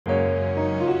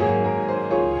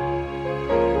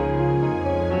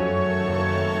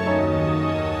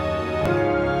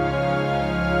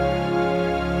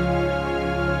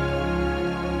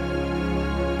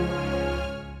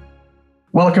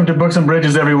Welcome to Books and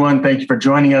Bridges, everyone. Thank you for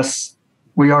joining us.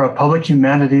 We are a public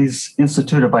humanities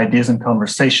institute of ideas and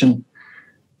conversation,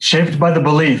 shaped by the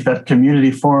belief that community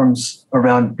forms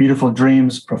around beautiful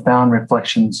dreams, profound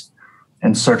reflections,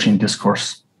 and searching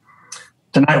discourse.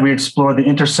 Tonight, we explore the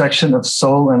intersection of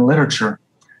soul and literature,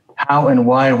 how and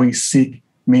why we seek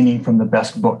meaning from the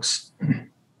best books.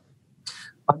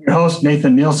 I'm your host,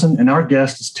 Nathan Nielsen, and our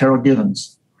guest is Terryl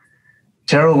Givens.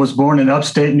 Terryl was born in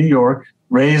upstate New York,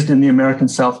 raised in the American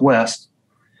Southwest,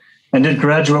 and did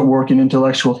graduate work in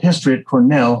intellectual history at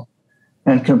Cornell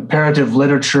and comparative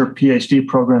literature PhD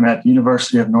program at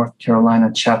University of North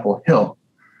Carolina, Chapel Hill,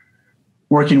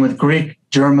 working with Greek,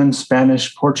 German,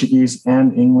 Spanish, Portuguese,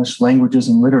 and English languages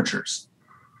and literatures.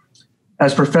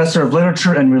 As professor of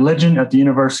literature and religion at the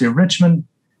University of Richmond,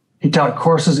 he taught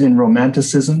courses in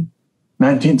Romanticism,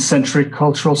 19th century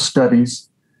cultural studies,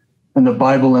 and the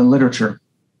Bible and literature.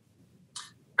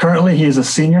 Currently, he is a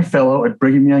senior fellow at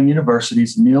Brigham Young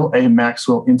University's Neil A.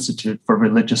 Maxwell Institute for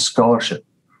Religious Scholarship.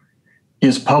 He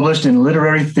is published in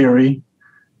literary theory,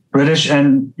 British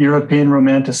and European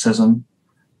Romanticism,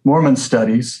 Mormon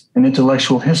studies, and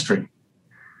intellectual history.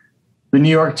 The New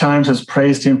York Times has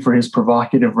praised him for his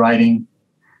provocative writing,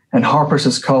 and Harper's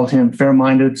has called him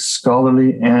fair-minded,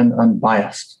 scholarly, and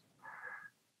unbiased.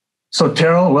 So,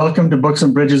 Terryl, welcome to Books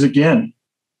and Bridges again.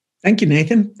 Thank you,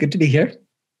 Nathan. Good to be here.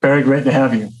 Very great to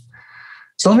have you.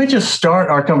 So let me just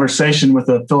start our conversation with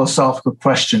a philosophical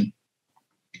question.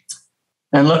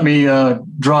 And let me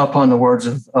draw upon the words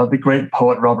of the great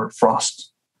poet Robert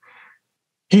Frost.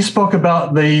 He spoke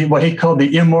about what he called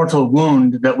the immortal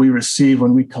wound that we receive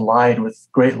when we collide with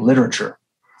great literature.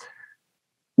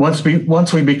 Once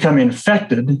we become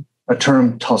infected, a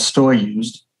term Tolstoy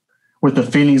used, with the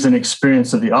feelings and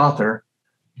experience of the author,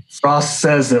 Frost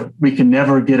says that we can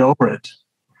never get over it.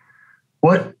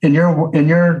 What, in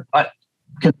your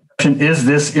conception, is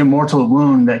this immortal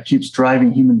wound that keeps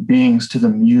driving human beings to the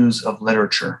muse of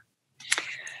literature?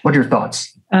 What are your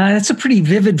thoughts? That's a pretty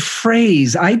vivid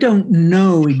phrase. I don't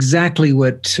know exactly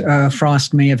what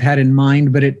Frost may have had in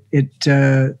mind, but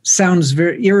it sounds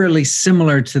very eerily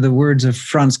similar to the words of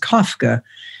Franz Kafka,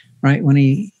 right? When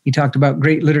he talked about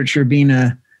great literature being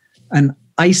an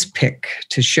ice pick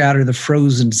to shatter the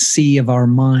frozen sea of our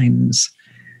minds.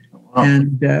 Wow.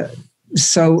 And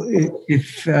so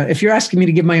if you're asking me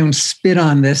to give my own spin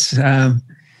on this,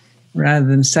 rather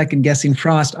than second guessing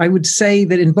Frost, I would say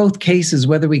that in both cases,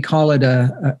 whether we call it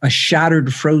a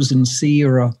shattered frozen sea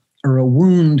or a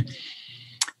wound,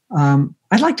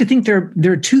 I'd like to think there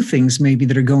are two things maybe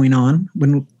that are going on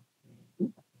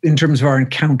in terms of our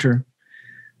encounter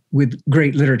with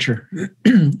great literature.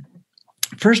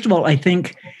 First of all, I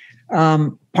think part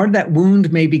of that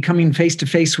wound may be coming face to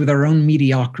face with our own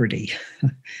mediocrity.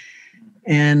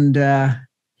 And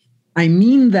I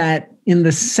mean that in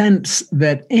the sense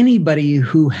that anybody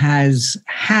who has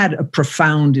had a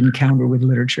profound encounter with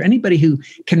literature, anybody who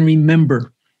can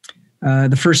remember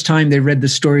the first time they read the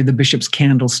story of the bishop's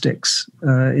candlesticks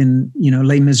in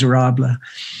Les Miserables,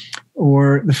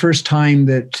 or the first time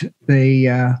that they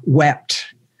wept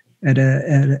at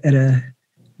a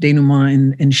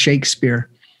denouement in Shakespeare,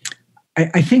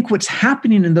 I think what's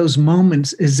happening in those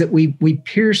moments is that we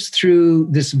pierce through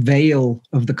this veil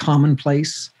of the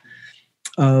commonplace,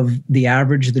 of the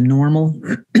average, the normal,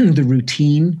 the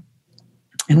routine,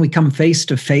 and we come face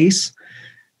to face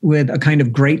with a kind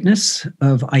of greatness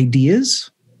of ideas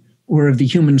or of the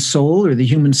human soul or the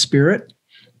human spirit,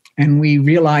 and we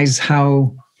realize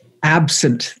how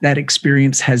absent that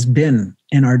experience has been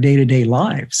in our day-to-day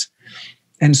lives.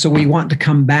 And so we want to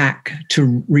come back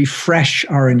to refresh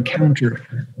our encounter,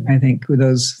 I think, with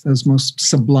those most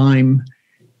sublime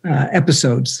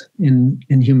episodes in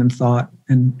human thought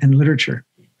and literature.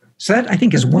 So that, I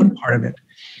think, is one part of it.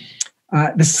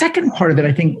 The second part of it,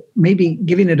 I think, maybe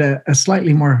giving it a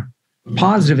slightly more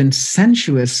positive and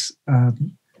sensuous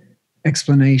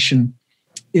explanation,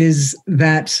 is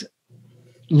that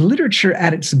literature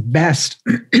at its best,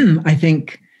 I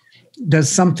think,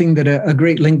 does something that a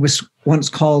great linguist once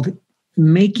called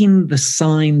making the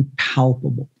sign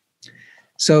palpable.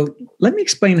 So let me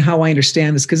explain how I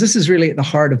understand this, because this is really at the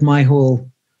heart of my whole,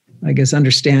 I guess,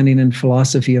 understanding and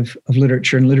philosophy of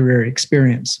literature and literary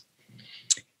experience.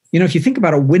 If you think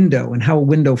about a window and how a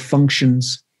window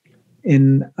functions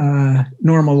in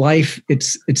normal life,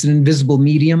 it's an invisible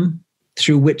medium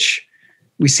through which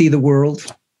we see the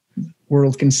world. The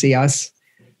world can see us.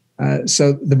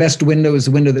 So the best window is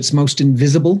the window that's most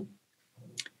invisible.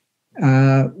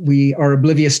 We are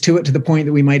oblivious to it to the point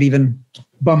that we might even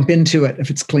bump into it if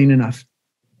it's clean enough.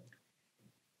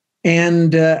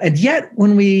 And yet,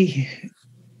 when we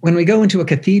go into a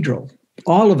cathedral,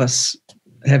 all of us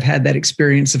have had that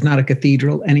experience, if not a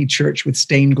cathedral, any church with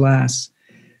stained glass.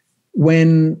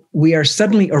 When we are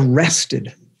suddenly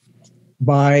arrested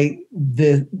by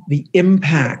the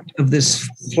impact of this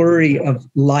flurry of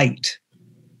light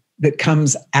that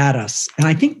comes at us. And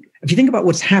I think, if you think about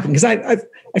what's happening, because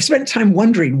I've spent time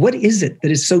wondering, what is it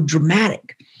that is so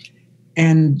dramatic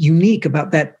and unique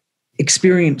about that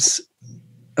experience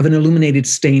of an illuminated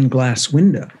stained glass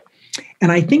window?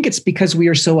 And I think it's because we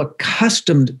are so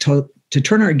accustomed to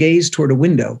turn our gaze toward a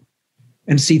window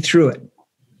and see through it.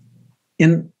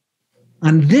 And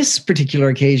on this particular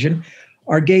occasion,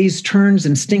 our gaze turns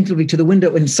instinctively to the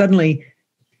window, and suddenly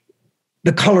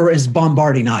the color is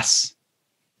bombarding us.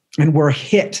 And we're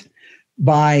hit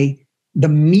by the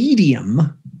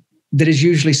medium that is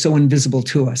usually so invisible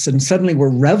to us. And suddenly we're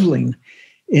reveling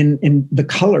in the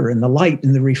color and the light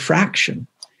and the refraction.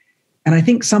 And I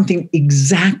think something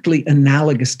exactly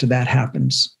analogous to that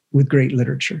happens with great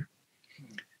literature.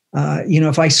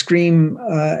 If I scream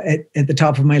at the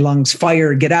top of my lungs,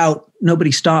 fire, get out,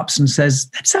 nobody stops and says,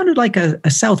 that sounded like a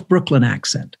South Brooklyn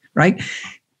accent, right?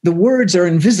 The words are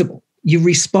invisible. You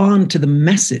respond to the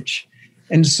message.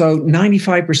 And so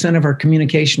 95% of our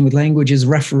communication with language is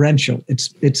referential.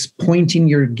 It's pointing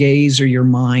your gaze or your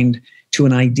mind to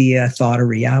an idea, thought, or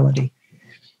reality.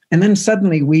 And then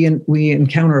suddenly we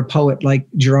encounter a poet like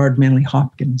Gerard Manley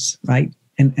Hopkins, right?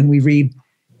 And we read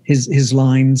his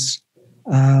lines.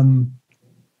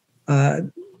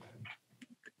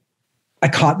 I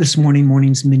caught this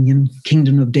morning's minion,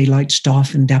 kingdom of daylight,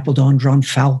 stoff and dappled on, drawn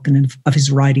falcon, and of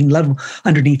his riding, level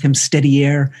underneath him, steady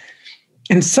air.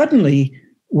 And suddenly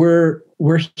we're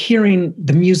hearing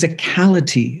the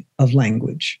musicality of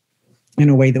language in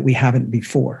a way that we haven't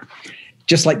before,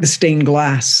 just like the stained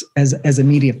glass as a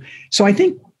medium. So I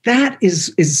think that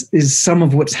is some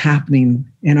of what's happening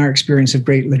in our experience of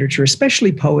great literature,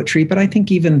 especially poetry, but I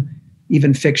think even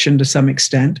fiction to some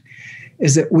extent,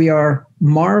 is that we are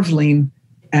marveling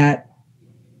at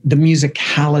the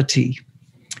musicality,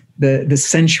 the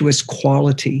sensuous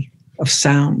quality of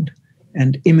sound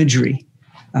and imagery,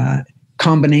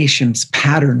 combinations,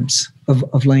 patterns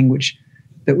of language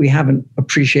that we haven't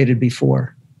appreciated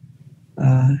before.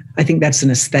 I think that's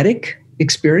an aesthetic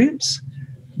experience,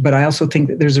 but I also think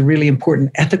that there's a really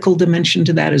important ethical dimension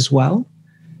to that as well.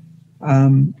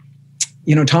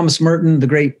 Thomas Merton, the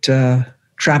great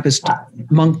Trappist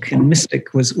monk and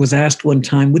mystic, was asked one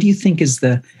time, what do you think is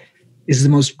the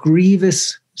most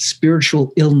grievous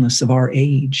spiritual illness of our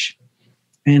age?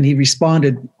 And he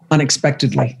responded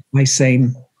unexpectedly by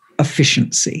saying,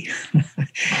 efficiency.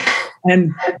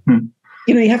 And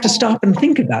you have to stop and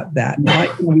think about that.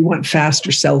 Right? We want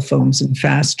faster cell phones and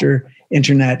faster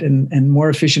internet and more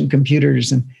efficient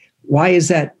computers. And why is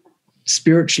that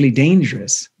spiritually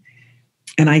dangerous?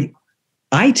 And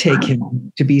I take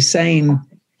him to be saying,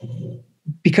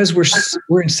 because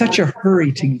we're in such a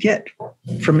hurry to get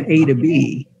from A to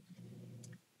B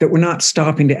that we're not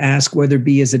stopping to ask whether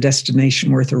B is a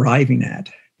destination worth arriving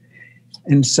at.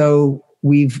 And so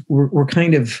we're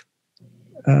kind of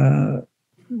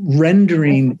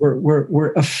rendering,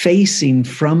 we're effacing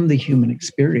from the human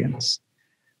experience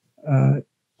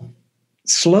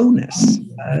slowness,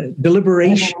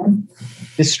 deliberation,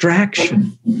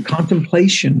 distraction,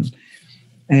 contemplation.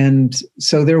 And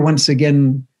so there, once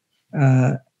again,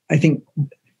 I think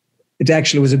it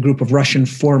actually was a group of Russian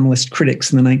formalist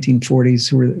critics in the 1940s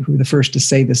who were the first to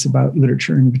say this about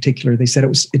literature in particular. They said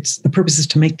it's the purpose is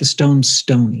to make the stone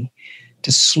stony,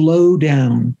 to slow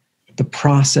down the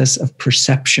process of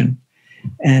perception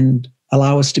and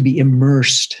allow us to be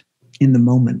immersed in the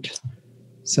moment.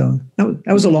 So that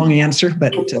was a long answer,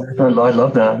 but I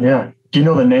love that. Yeah. Do you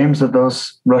know the names of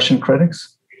those Russian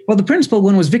critics? Well, the principal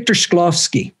one was Viktor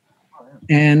Shklovsky,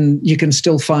 and you can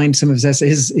still find some of his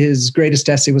essays. His greatest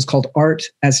essay was called Art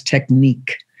as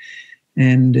Technique,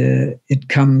 and it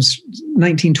comes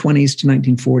 1920s to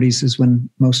 1940s is when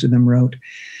most of them wrote.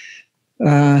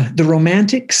 The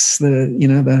Romantics,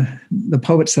 the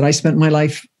poets that I spent my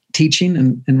life teaching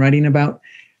and writing about,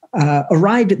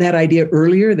 arrived at that idea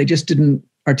earlier. They just didn't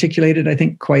articulate it, I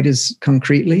think, quite as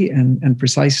concretely and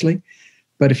precisely.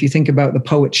 But if you think about the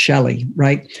poet Shelley,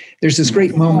 right, there's this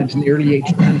great moment in the early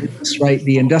 1800s, right?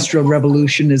 The Industrial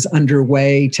Revolution is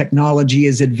underway, technology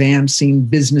is advancing,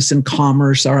 business and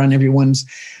commerce are on everyone's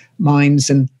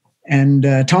minds, and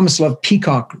Thomas Love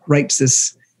Peacock writes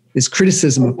this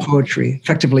criticism of poetry.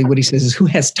 Effectively, what he says is, who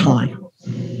has time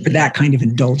for that kind of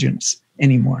indulgence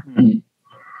anymore? Mm-hmm.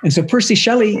 And so Percy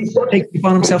Shelley takes it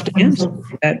upon himself to answer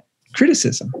that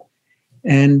criticism.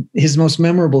 And his most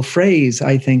memorable phrase,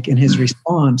 I think, in his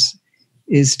response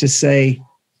is to say,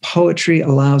 poetry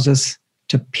allows us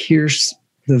to pierce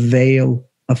the veil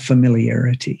of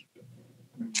familiarity.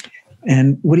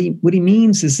 And what he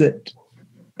means is that,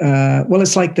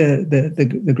 it's like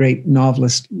the great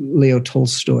novelist Leo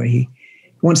Tolstoy. He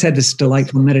once had this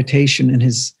delightful meditation in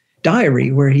his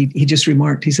diary where he just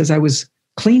remarked, he says, I was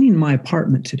cleaning my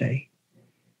apartment today,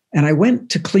 and I went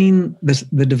to clean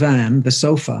the divan, the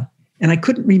sofa, and I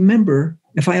couldn't remember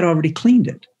if I had already cleaned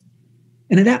it.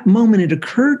 And at that moment, it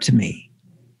occurred to me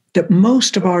that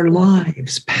most of our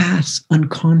lives pass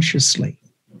unconsciously.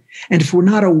 And if we're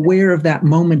not aware of that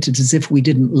moment, it's as if we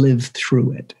didn't live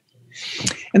through it.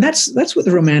 And that's what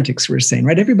the Romantics were saying,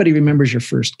 right? Everybody remembers your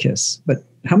first kiss, but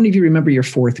how many of you remember your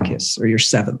fourth kiss or your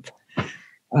seventh?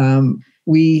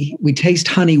 We taste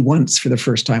honey once for the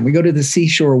first time. We go to the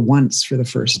seashore once for the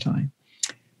first time.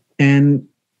 And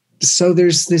so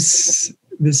there's this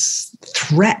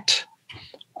threat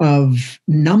of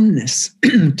numbness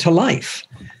to life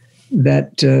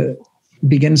that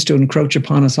begins to encroach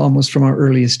upon us almost from our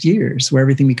earliest years, where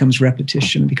everything becomes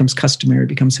repetition, becomes customary,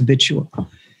 becomes habitual.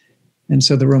 And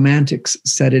so the Romantics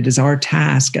said it is our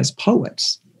task as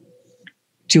poets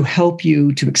to help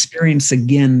you to experience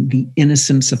again the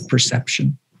innocence of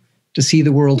perception, to see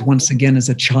the world once again as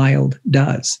a child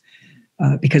does,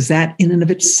 because that in and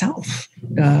of itself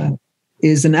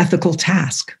is an ethical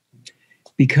task,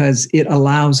 because it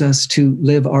allows us to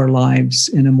live our lives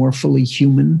in a more fully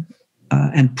human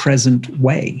and present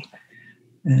way.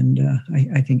 And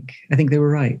I think they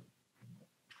were right.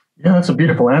 Yeah, that's a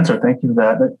beautiful answer. Thank you for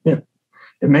that.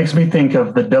 It makes me think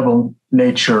of the double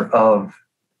nature of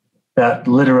that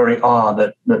literary awe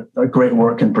that a great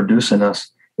work can produce in us.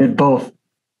 It both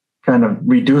kind of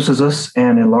reduces us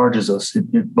and enlarges us.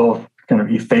 It both kind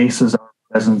of effaces our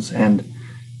presence and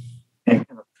kind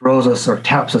of throws us or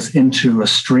taps us into a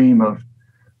stream of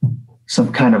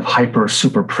some kind of hyper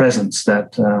super presence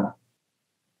that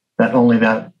only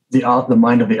the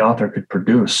mind of the author could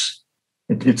produce.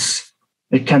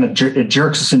 It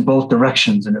jerks us in both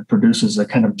directions, and it produces a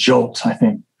kind of jolt, I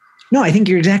think. No, I think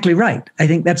you're exactly right. I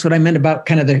think that's what I meant about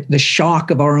kind of the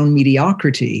shock of our own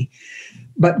mediocrity.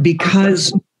 But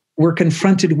because we're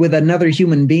confronted with another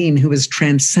human being who has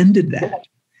transcended that,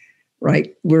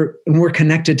 right? We're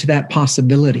connected to that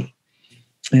possibility.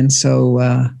 And so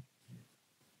I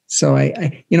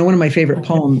one of my favorite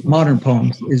modern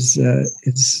poems is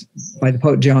by the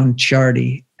poet John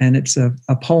Ciardi, and it's a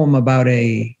poem about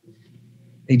a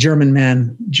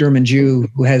German Jew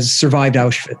who has survived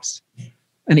Auschwitz,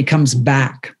 and he comes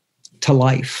back to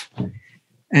life.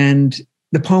 And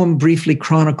the poem briefly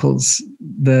chronicles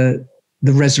the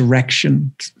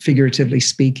resurrection, figuratively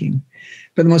speaking.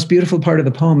 But the most beautiful part of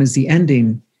the poem is the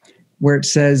ending, where it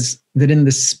says that in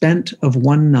the spent of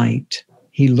one night,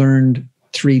 he learned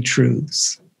three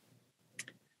truths: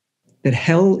 that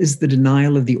hell is the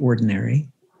denial of the ordinary,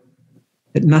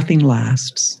 that nothing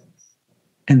lasts,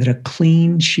 and that a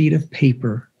clean sheet of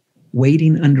paper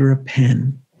waiting under a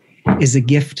pen is a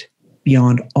gift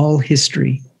beyond all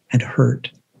history and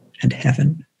hurt and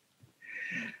heaven.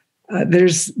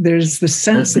 There's the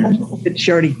sense that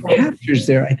Ciardi captures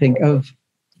there, I think, of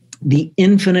the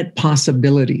infinite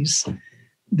possibilities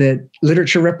that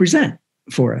literature represent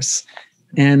for us.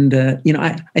 And,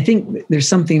 I think there's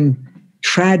something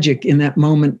tragic in that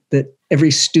moment that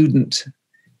every student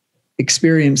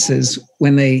experiences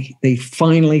when they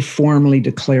finally formally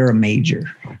declare a major,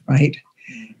 right?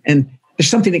 And there's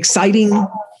something exciting,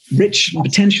 rich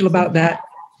potential about that,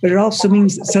 but it also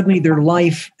means that suddenly their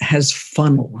life has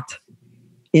funneled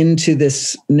into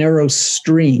this narrow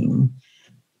stream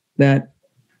that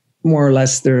more or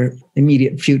less their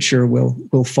immediate future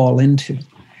will fall into.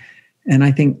 And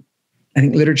I think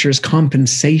literature is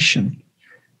compensation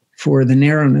for the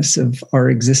narrowness of our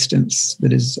existence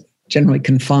that is generally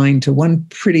confined to one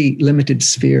pretty limited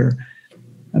sphere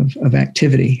of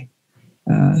activity.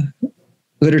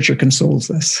 Literature consoles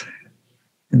us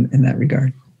in that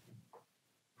regard.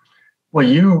 Well,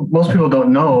 most people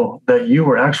don't know that you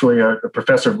were actually a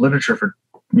professor of literature for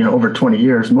over 20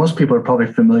 years. Most people are probably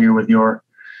familiar with your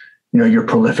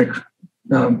prolific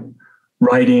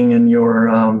writing and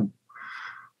your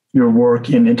work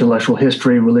in intellectual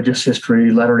history, religious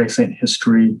history, Latter-day Saint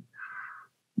history,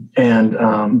 and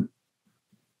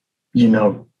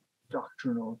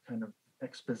doctrinal kind of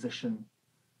exposition.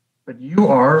 But you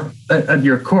are, at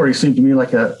your core, you seem to me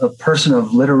like a person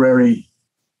of literary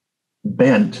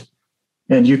bent,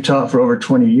 and you taught for over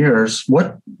 20 years.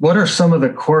 What are some of the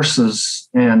courses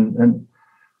and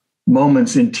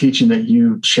moments in teaching that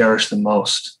you cherish the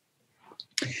most?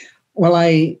 Well,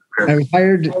 I was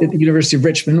hired at the University of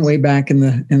Richmond way back in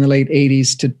the late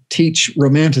 80s to teach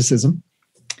Romanticism.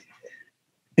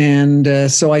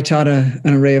 And so I taught an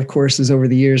array of courses over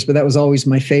the years, but that was always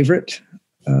my favorite.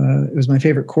 It was my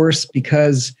favorite course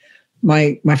because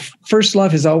my first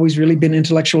love has always really been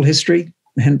intellectual history,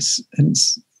 hence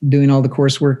doing all the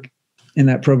coursework in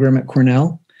that program at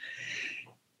Cornell.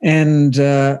 And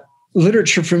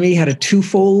literature for me had a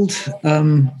twofold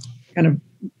kind of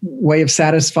way of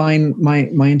satisfying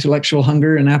my intellectual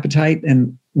hunger and appetite.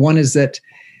 And one is that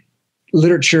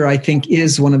literature, I think,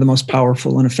 is one of the most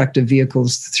powerful and effective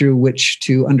vehicles through which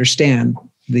to understand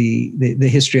the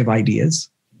history of ideas.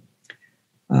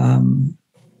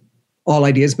 All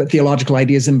ideas, but theological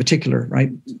ideas in particular, right?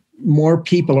 More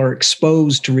people are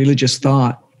exposed to religious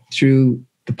thought through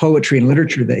the poetry and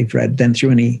literature they've read than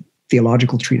through any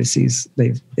theological treatises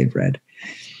they've read.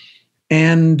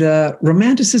 And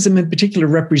Romanticism in particular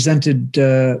represented,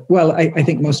 I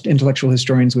think most intellectual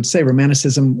historians would say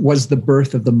Romanticism was the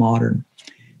birth of the modern.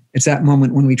 It's that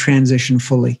moment when we transition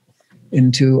fully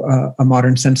into a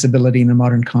modern sensibility and a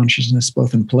modern consciousness,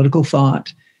 both in political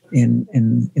thought,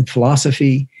 in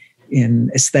philosophy,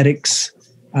 in aesthetics,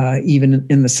 even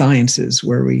in the sciences,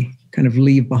 where we kind of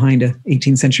leave behind a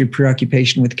 18th century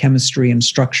preoccupation with chemistry and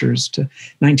structures to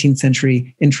 19th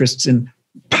century interests in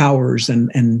powers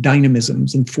and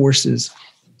dynamisms and forces.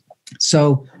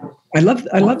 So I love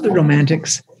the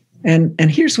Romantics. And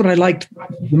here's what I liked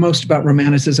the most about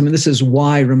Romanticism, and this is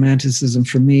why Romanticism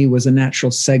for me was a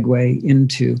natural segue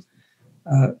into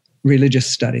religious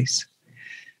studies.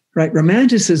 Right?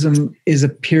 Romanticism is a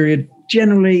period,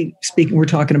 generally speaking, we're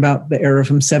talking about the era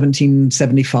from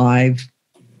 1775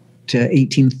 to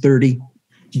 1830,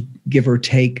 give or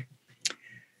take.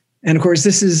 And of course,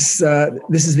 this is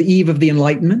the eve of the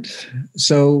Enlightenment.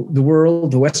 So the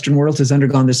Western world has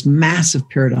undergone this massive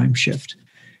paradigm shift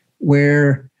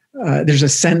where there's a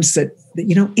sense that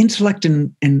intellect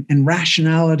and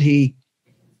rationality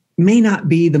may not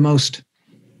be the most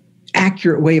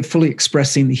accurate way of fully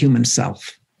expressing the human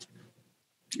self.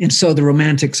 And so the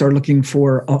Romantics are looking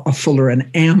for a fuller and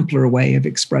ampler way of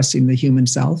expressing the human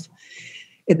self.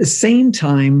 At the same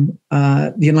time,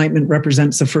 the Enlightenment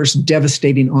represents the first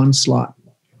devastating onslaught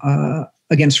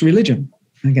against religion,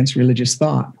 against religious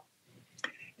thought.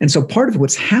 And so part of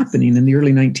what's happening in the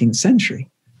early 19th century,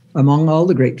 among all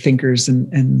the great thinkers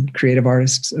and creative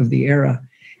artists of the era,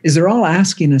 is they're all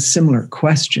asking a similar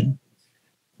question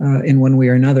in one way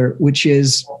or another, which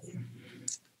is,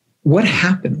 what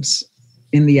happens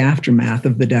in the aftermath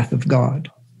of the death of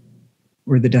God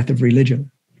or the death of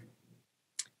religion?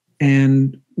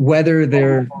 And whether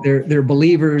they're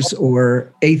believers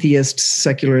or atheists,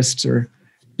 secularists, or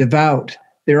devout,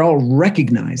 they're all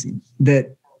recognizing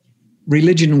that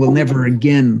religion will never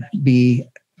again be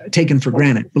taken for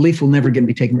granted. Belief will never again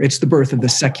be taken. It's the birth of the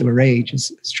secular age,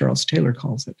 as Charles Taylor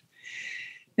calls it.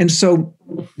 And so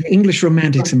the English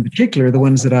Romantics in particular, the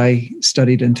ones that I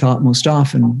studied and taught most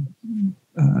often,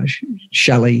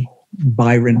 Shelley,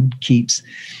 Byron, Keats,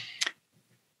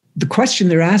 the question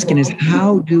they're asking is,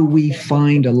 how do we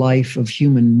find a life of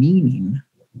human meaning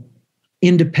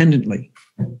independently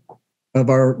of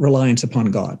our reliance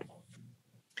upon God?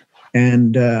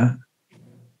 And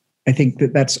I think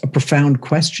that's a profound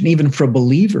question, even for a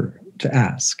believer to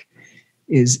ask.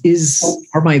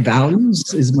 Are my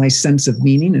values, is my sense of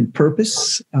meaning and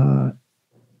purpose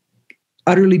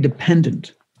utterly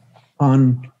dependent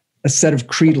on a set of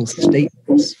creedal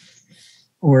statements?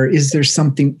 Or is there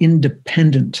something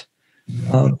independent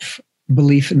of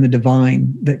belief in the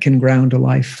divine that can ground a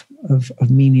life of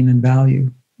meaning and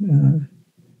value?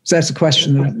 So that's a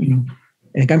question that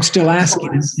I think I'm still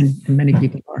asking, and many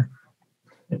people are.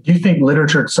 Do you think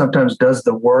literature sometimes does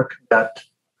the work that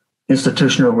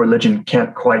institutional religion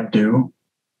can't quite do?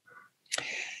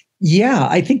 Yeah,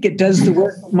 I think it does the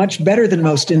work much better than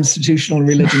most institutional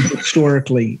religion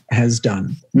historically has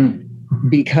done,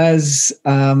 because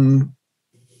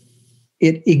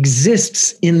it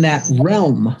exists in that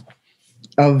realm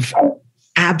of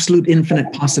absolute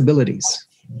infinite possibilities,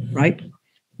 right?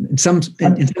 In some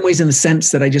ways, in the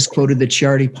sense that I just quoted the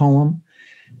Chiardi poem,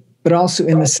 but also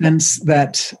in the sense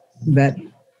that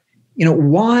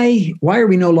why are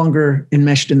we no longer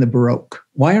enmeshed in the Baroque?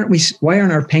 Why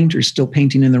aren't our painters still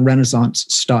painting in the Renaissance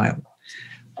style?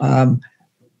 And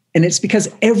it's because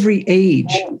every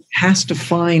age has to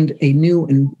find a new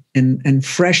and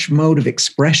fresh mode of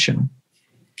expression,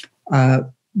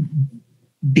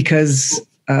 because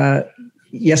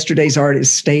yesterday's art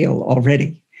is stale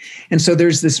already. And so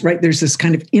there's this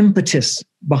kind of impetus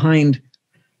behind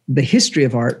the history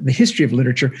of art, the history of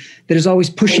literature, that is always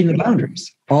pushing the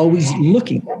boundaries, always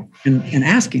looking and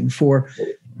asking for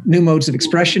new modes of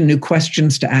expression, new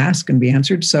questions to ask and be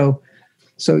answered. So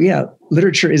So yeah,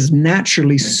 literature is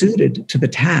naturally suited to the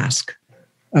task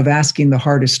of asking the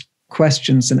hardest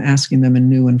questions and asking them in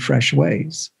new and fresh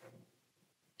ways.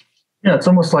 Yeah, it's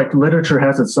almost like literature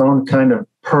has its own kind of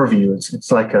purview.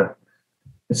 It's like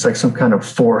some kind of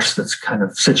force that's kind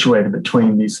of situated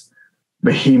between these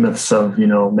behemoths of,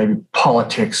 maybe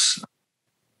politics,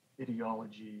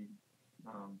 ideology,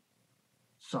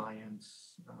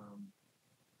 science,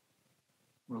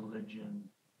 religion,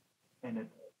 and it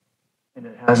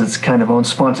has its kind of own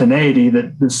spontaneity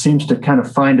that seems to kind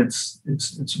of find its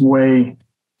way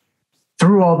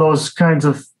through all those kinds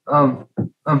of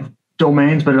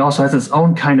domains, but it also has its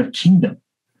own kind of kingdom.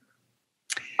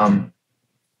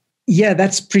 Yeah,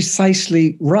 that's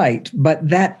precisely right. But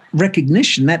that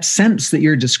recognition, that sense that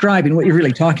you're describing, what you're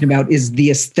really talking about is the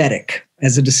aesthetic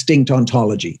as a distinct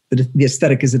ontology. The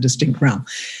aesthetic is a distinct realm.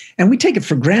 And we take it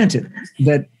for granted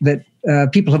that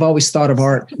people have always thought of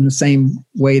art in the same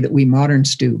way that we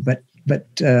moderns do. But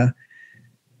that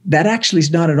actually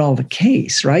is not at all the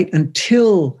case, right?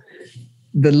 Until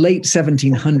the late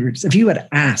 1700s, if you had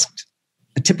asked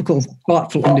a typical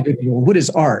thoughtful individual, what is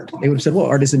art? They would have said, well,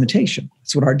 art is imitation.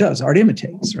 That's what art does. Art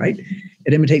imitates, right?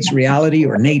 It imitates reality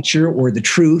or nature or the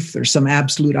truth or some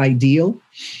absolute ideal.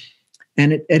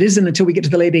 And it isn't until we get to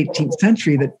the late 18th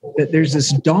century that there's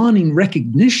this dawning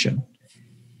recognition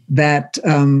that,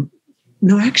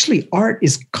 no, actually art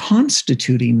is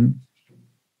constituting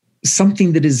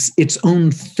something that is its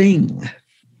own thing.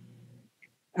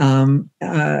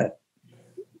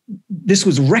 This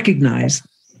was recognized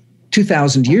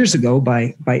 2,000 years ago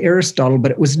by Aristotle,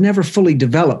 but it was never fully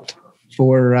developed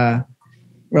for,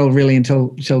 really until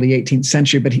the 18th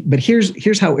century. But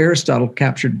here's how Aristotle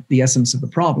captured the essence of the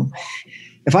problem.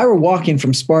 If I were walking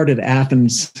from Sparta to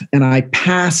Athens and I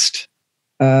passed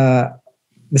the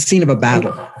scene of a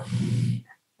battle,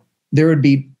 there would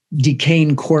be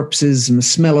decaying corpses and the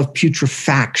smell of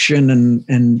putrefaction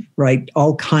and right,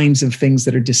 all kinds of things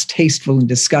that are distasteful and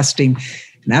disgusting.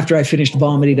 And after I finished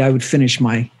vomiting, I would finish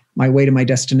my way to my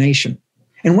destination.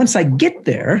 And once I get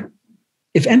there,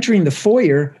 if entering the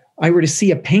foyer, I were to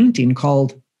see a painting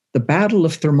called The Battle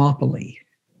of Thermopylae,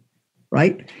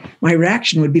 right? My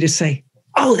reaction would be to say,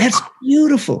 oh, that's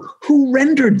beautiful. Who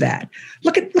rendered that?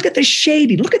 Look at the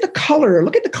shading, look at the color,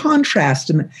 look at the contrast.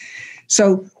 And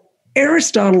so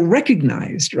Aristotle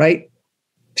recognized, right,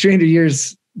 300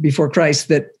 years before Christ,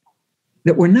 that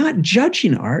we're not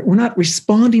judging art, we're not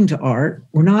responding to art,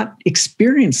 we're not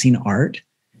experiencing art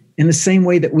in the same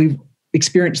way that we've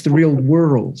experienced the real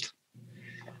world.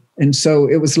 And so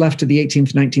it was left to the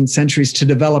 18th, 19th centuries to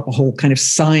develop a whole kind of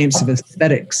science of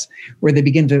aesthetics where they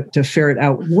begin to ferret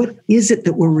out, what is it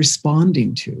that we're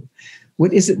responding to?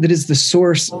 What is it that is the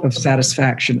source of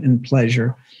satisfaction and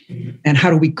pleasure? And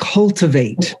how do we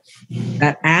cultivate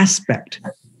that aspect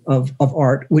of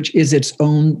art, which is its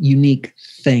own unique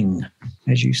thing,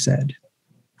 as you said?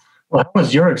 Well, how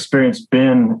has your experience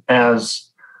been as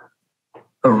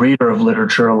a reader of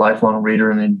literature, a lifelong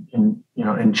reader and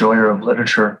enjoyer of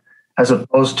literature, as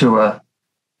opposed to a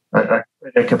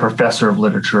professor of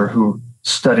literature who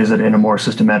studies it in a more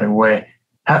systematic way?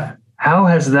 How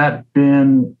has that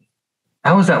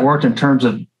worked in terms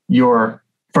of your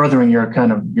furthering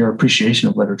your appreciation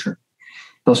of literature?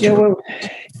 Those two.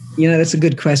 Yeah, well, that's a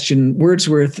good question.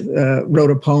 Wordsworth wrote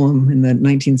a poem in the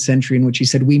 19th century in which he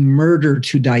said, "We murder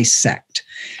to dissect,"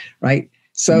 right?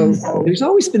 So there's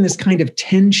always been this kind of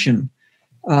tension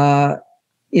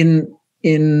in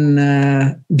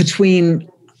between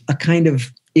a kind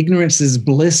of ignorance is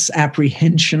bliss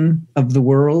apprehension of the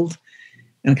world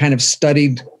and a kind of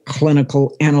studied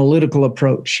clinical analytical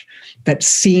approach that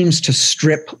seems to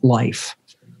strip life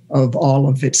of all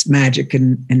of its magic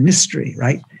and mystery,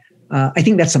 right? I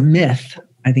think that's a myth.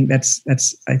 I think that's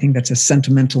a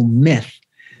sentimental myth.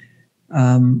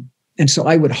 And so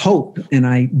I would hope and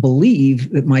I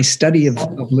believe that my study of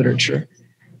literature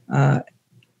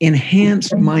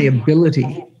enhanced my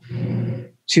ability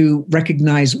to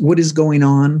recognize what is going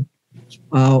on,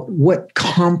 what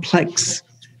complex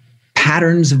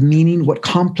patterns of meaning, what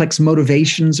complex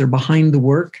motivations are behind the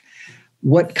work,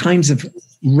 what kinds of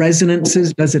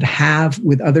resonances does it have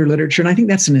with other literature. And I think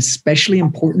that's an especially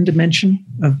important dimension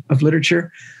of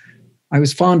literature. I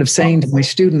was fond of saying to my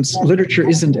students, literature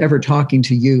isn't ever talking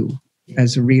to you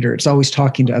as a reader. It's always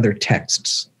talking to other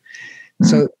texts.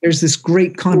 So there's this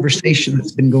great conversation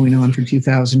that's been going on for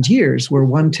 2,000 years where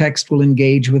one text will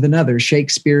engage with another.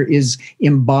 Shakespeare is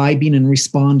imbibing and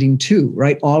responding to,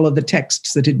 right, all of the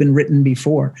texts that had been written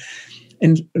before.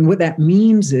 And what that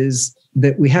means is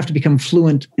that we have to become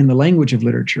fluent in the language of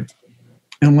literature.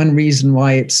 And one reason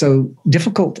why it's so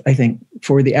difficult, I think,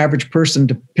 for the average person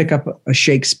to pick up a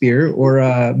Shakespeare or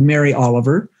a Mary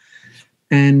Oliver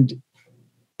and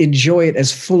enjoy it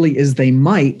as fully as they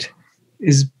might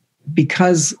is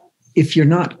because if you're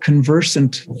not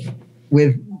conversant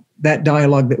with that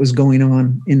dialogue that was going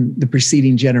on in the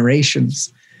preceding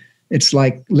generations, it's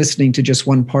like listening to just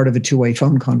one part of a two-way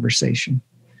phone conversation.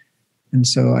 And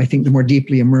so I think the more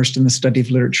deeply immersed in the study of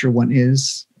literature one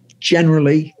is,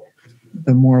 generally,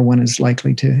 the more one is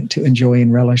likely to enjoy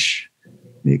and relish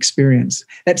the experience.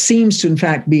 That seems to, in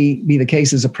fact, be the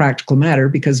case as a practical matter,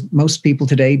 because most people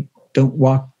today don't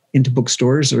walk into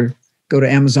bookstores or go to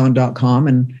Amazon.com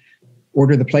and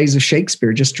order the plays of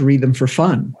Shakespeare just to read them for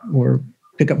fun, or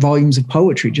pick up volumes of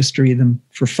poetry just to read them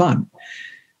for fun.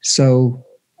 So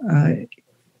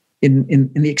in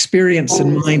the experience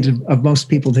and mind of most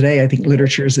people today, I think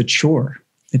literature is a chore.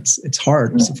 It's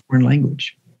hard. It's a foreign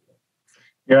language.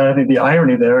 Yeah, I think the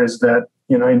irony there is that,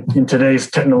 in today's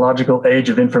technological age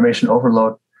of information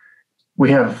overload,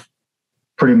 we have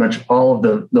pretty much all of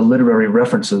the literary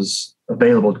references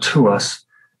available to us.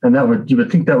 And you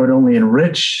would think that would only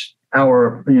enrich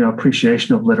our,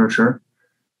 appreciation of literature.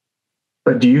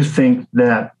 But do you think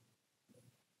that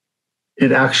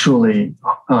it actually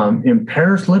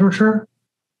impairs literature,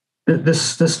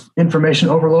 this information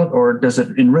overload, or does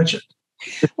it enrich it?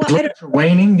 Is literature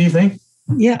waning, do you think?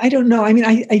 Yeah, I don't know. I mean,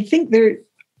 I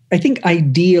think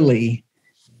ideally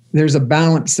there's a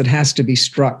balance that has to be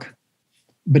struck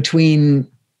between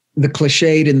the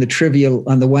cliched and the trivial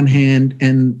on the one hand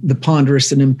and the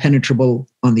ponderous and impenetrable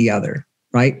on the other,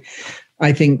 right?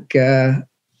 I think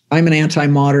I'm an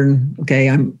anti-modern, okay,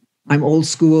 I'm old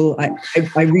school.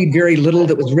 I read very little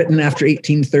that was written after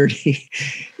 1830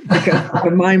 because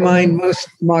in my mind, most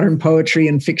modern poetry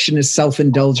and fiction is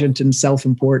self-indulgent and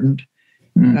self-important.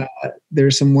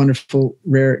 There's some wonderful,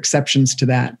 rare exceptions to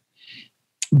that.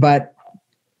 But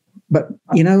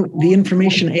the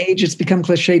information age, it's become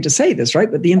cliche to say this, right?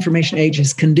 But the information age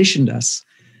has conditioned us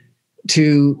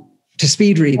to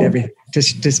speed read everything, to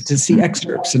see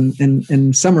excerpts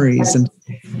and summaries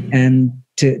and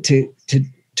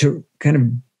to kind of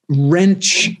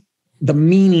wrench the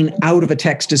meaning out of a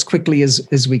text as quickly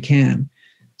as we can.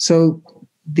 So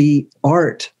the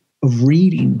art of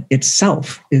reading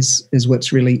itself is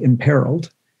what's really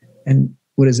imperiled and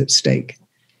what is at stake.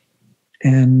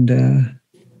 And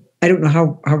I don't know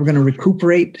how we're going to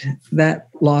recuperate that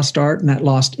lost art and that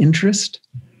lost interest,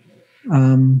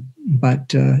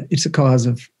 but it's a cause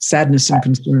of sadness and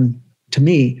concern to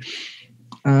me.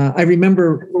 I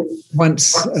remember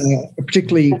once a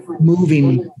particularly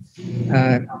moving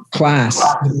class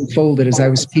unfolded as I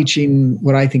was teaching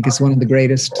what I think is one of the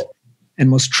greatest and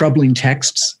most troubling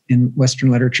texts in Western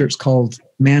literature. It's called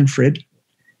Manfred.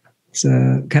 It's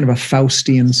a kind of a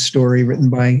Faustian story written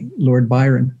by Lord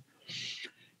Byron.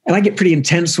 And I get pretty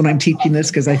intense when I'm teaching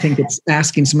this because I think it's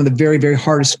asking some of the very, very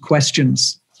hardest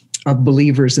questions of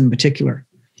believers in particular,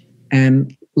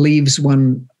 and leaves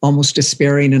one almost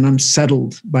despairing and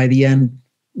unsettled by the end,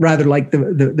 rather like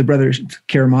the brother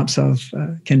Karamazov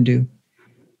can do.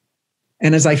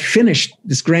 And as I finished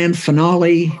this grand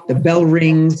finale, the bell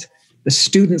rings, the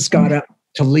students got up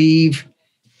to leave.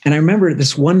 And I remember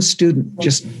this one student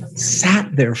just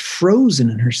sat there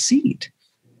frozen in her seat.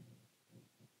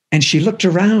 And she looked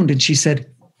around and she said,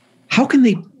 how can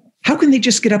they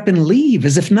just get up and leave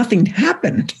as if nothing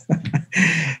happened?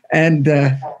 And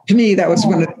to me, that was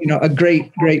a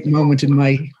great, great moment in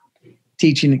my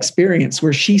teaching experience,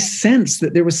 where she sensed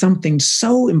that there was something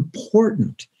so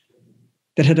important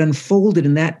that had unfolded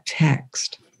in that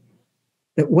text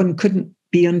that one couldn't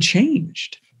be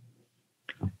unchanged.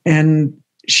 And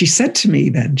she said to me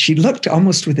then, she looked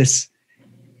almost with this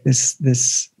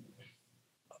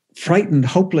frightened,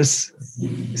 hopeless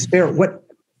despair. What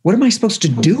am I supposed to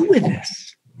do with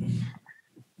this?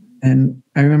 And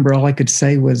I remember all I could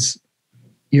say was,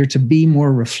 you're to be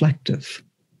more reflective.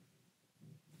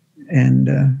 And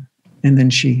then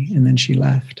she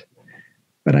left.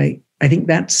 But I think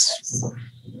that's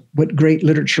what great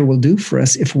literature will do for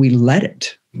us if we let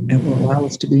it. It will allow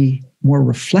us to be more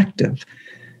reflective.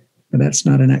 But that's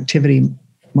not an activity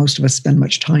most of us spend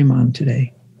much time on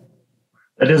today.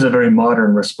 It is a very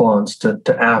modern response to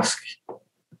ask,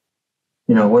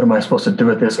 what am I supposed to do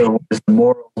with this? Or what is the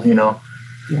moral,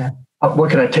 Yeah.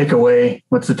 What can I take away?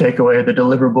 What's the takeaway, the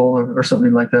deliverable or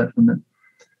something like that from it?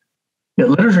 Yeah,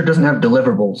 literature doesn't have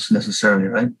deliverables necessarily,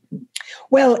 right?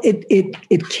 Well,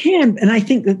 it can. And I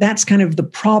think that's kind of the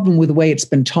problem with the way it's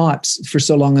been taught for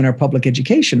so long in our public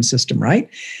education system, right?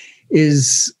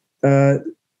 Is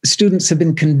students have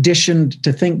been conditioned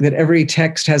to think that every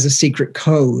text has a secret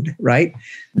code, right?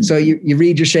 So you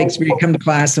read your Shakespeare, you come to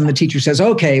class, and the teacher says,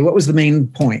 okay, what was the main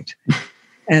point?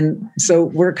 And so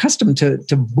we're accustomed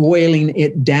to boiling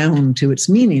it down to its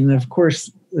meaning. And of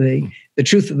course, the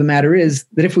truth of the matter is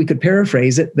that if we could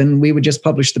paraphrase it, then we would just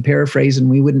publish the paraphrase and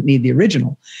we wouldn't need the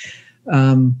original.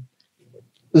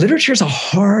 Literature is a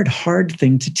hard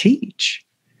thing to teach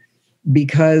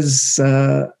because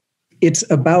it's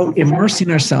about immersing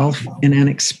ourselves in an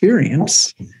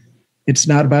experience. It's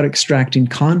not about extracting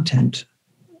content.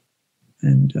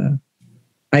 And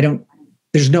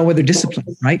there's no other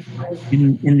discipline, right,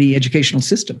 in the educational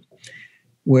system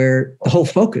where the whole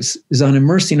focus is on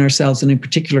immersing ourselves in a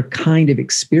particular kind of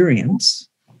experience.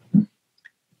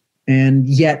 And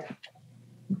yet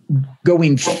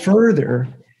going further,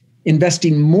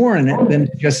 investing more in it than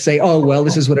to just say, oh, well,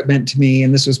 this is what it meant to me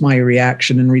and this was my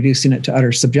reaction, and reducing it to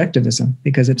utter subjectivism,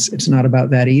 because it's not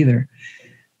about that either.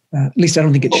 At least I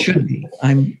don't think it should be.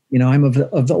 I'm of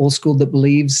the old school that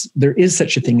believes there is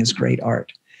such a thing as great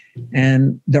art,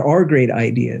 and there are great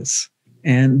ideas,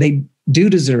 and they do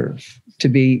deserve to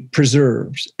be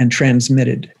preserved and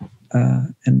transmitted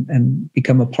and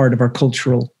become a part of our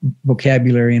cultural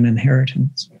vocabulary and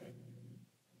inheritance.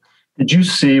 Did you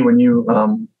see when you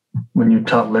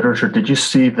taught literature, did you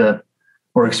see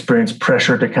or experience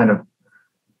pressure to kind of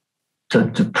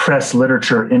to press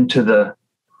literature into the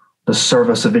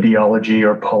service of ideology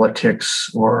or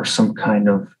politics or some kind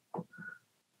of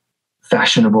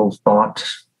fashionable thought?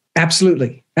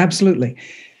 Absolutely.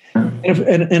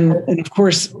 And of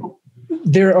course,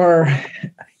 there are,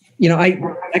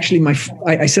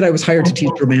 I said I was hired to teach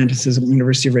Romanticism at the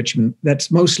University of Richmond. That's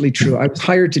mostly true. I was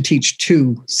hired to teach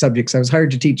two subjects. I was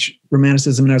hired to teach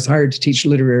Romanticism, and I was hired to teach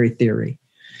literary theory.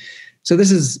 So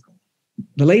this is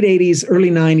the late 80s,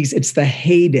 early 90s. It's the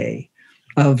heyday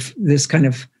of this kind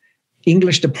of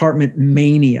English department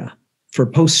mania for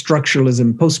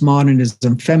post-structuralism,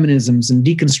 postmodernism, feminisms, and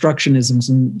deconstructionisms,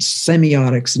 and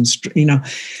semiotics,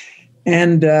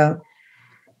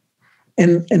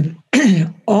 and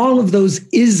all of those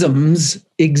isms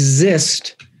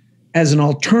exist as an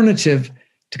alternative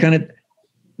to kind of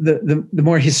the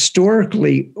more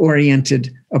historically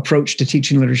oriented approach to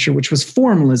teaching literature, which was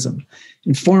formalism.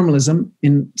 And formalism,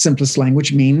 in simplest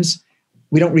language, means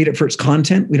we don't read it for its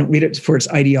content. We don't read it for its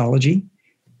ideology.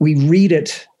 We read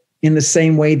it in the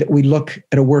same way that we look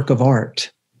at a work of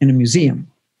art in a museum,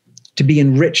 to be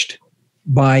enriched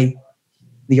by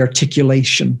the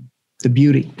articulation, the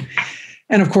beauty.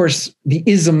 And of course, the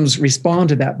isms respond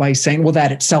to that by saying, well,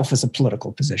 that itself is a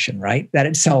political position, right? That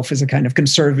itself is a kind of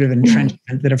conservative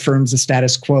entrenchment that affirms the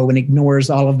status quo and ignores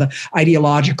all of the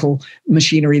ideological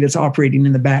machinery that's operating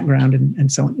in the background and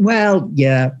so on. Well,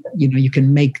 yeah, you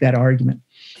can make that argument.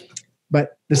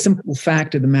 But the simple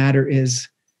fact of the matter is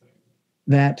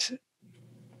that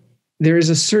there's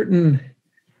a certain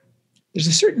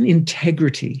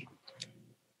integrity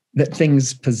that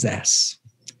things possess.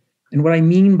 And what I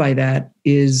mean by that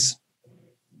is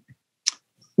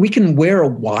we can wear a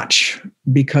watch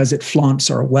because it flaunts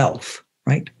our wealth,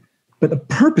 right? But the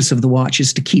purpose of the watch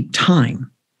is to keep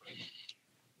time.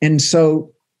 And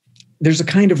so there's a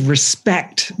kind of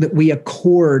respect that we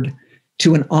accord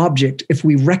to an object if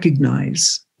we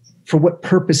recognize for what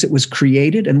purpose it was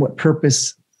created and what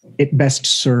purpose it best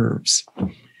serves.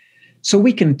 So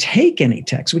we can take any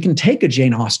text, we can take a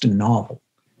Jane Austen novel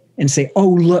and say, oh,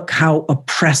 look how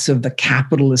oppressive the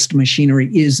capitalist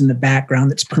machinery is in the background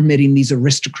that's permitting these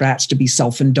aristocrats to be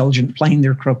self-indulgent, playing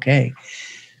their croquet.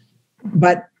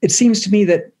 But it seems to me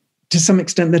that to some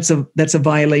extent that's a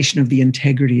violation of the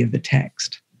integrity of the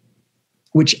text,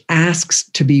 which asks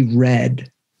to be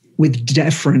read with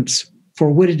deference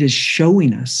for what it is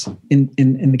showing us, in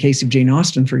the case of Jane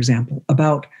Austen, for example,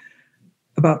 about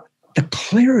the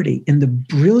clarity and the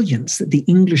brilliance that the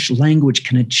English language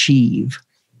can achieve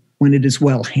when it is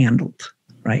well handled,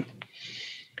 right?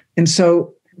 And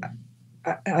so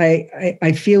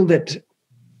I feel that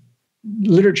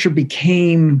literature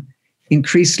became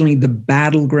increasingly the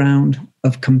battleground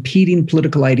of competing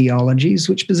political ideologies,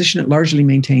 which position it largely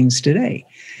maintains today.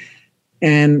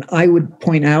 And I would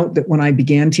point out that when I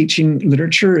began teaching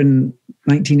literature in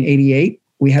 1988,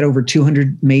 we had over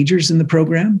 200 majors in the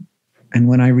program. And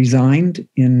when I resigned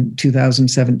in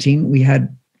 2017, we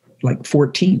had like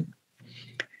 14.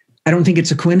 I don't think it's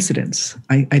a coincidence.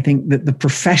 I think that the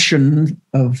profession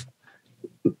of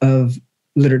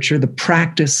literature, the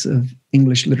practice of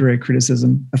English literary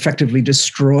criticism, effectively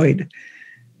destroyed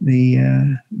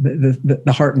the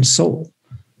heart and soul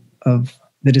of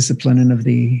the discipline and of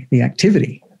the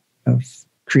activity of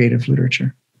creative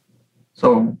literature.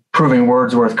 So proving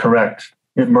Wordsworth correct,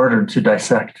 it murdered to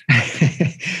dissect?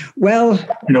 Well,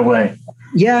 in a way.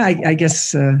 Yeah, I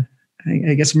guess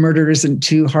murder isn't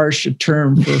too harsh a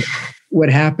term for what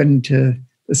happened to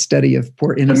the study of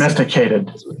poor innocent.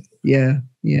 Domesticated. Yeah.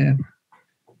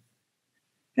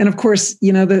 And of course,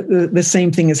 the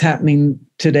same thing is happening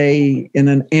today in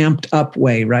an amped up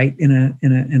way, right? In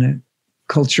a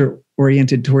culture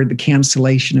oriented toward the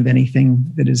cancellation of anything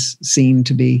that is seen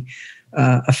to be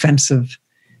offensive.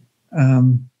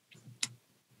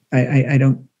 I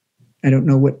don't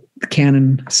know what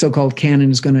the so-called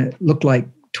canon is going to look like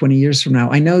 20 years from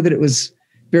now. I know that it was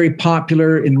very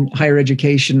popular in higher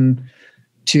education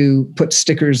to put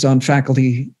stickers on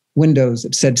faculty windows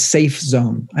that said safe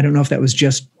zone. I don't know if that was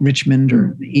just Richmond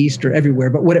or the East or everywhere,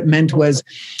 but what it meant was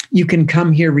you can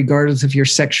come here regardless of your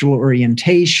sexual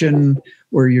orientation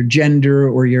or your gender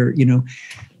or your,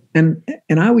 and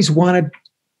I always wanted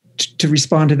to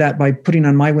respond to that by putting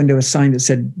on my window a sign that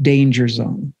said danger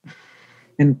zone.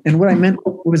 And what I meant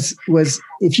was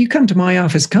if you come to my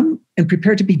office, come and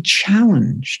prepare to be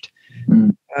challenged,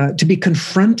 to be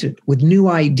confronted with new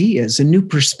ideas and new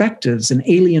perspectives and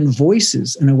alien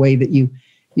voices in a way that you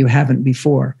haven't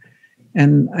before.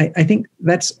 And I think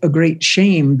that's a great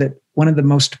shame that one of the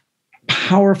most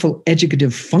powerful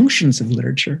educative functions of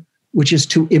literature, which is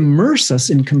to immerse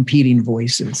us in competing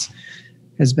voices,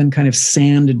 has been kind of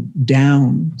sanded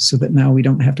down so that now we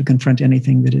don't have to confront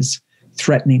anything that is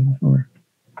threatening or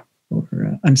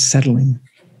unsettling.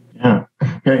 Yeah.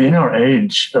 In our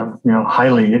age of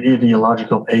highly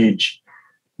ideological age,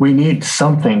 we need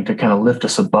something to kind of lift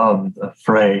us above the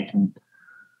fray, and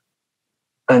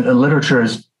literature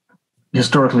has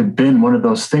historically been one of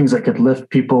those things that could lift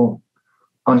people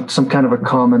on some kind of a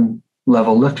common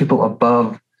level, lift people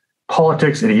above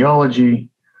politics, ideology,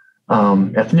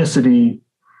 ethnicity,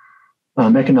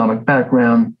 economic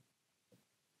background.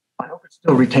 I hope it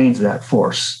still retains that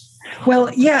force.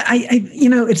 Well, yeah,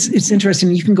 it's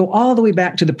interesting. You can go all the way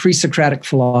back to the pre-Socratic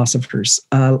philosophers.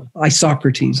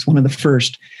 Socrates, one of the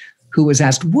first, who was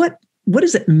asked, what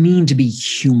does it mean to be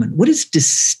human? What is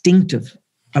distinctive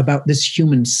about this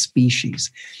human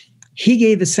species? He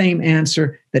gave the same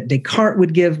answer that Descartes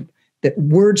would give, that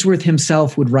Wordsworth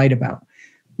himself would write about,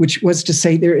 which was to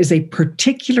say there is a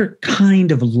particular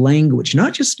kind of language,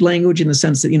 not just language in the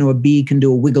sense that, a bee can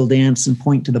do a wiggle dance and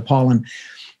point to the pollen,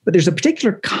 but there's a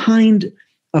particular kind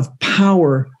of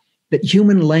power that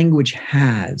human language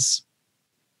has,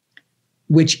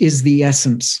 which is the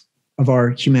essence of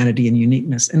our humanity and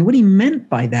uniqueness. And what he meant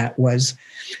by that was,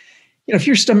 if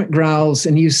your stomach growls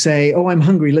and you say, "Oh, I'm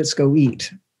hungry, let's go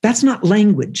eat," that's not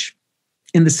language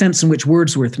in the sense in which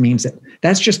Wordsworth means it.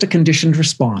 That's just a conditioned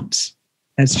response.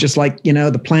 It's just like,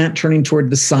 the plant turning toward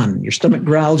the sun. Your stomach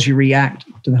growls, you react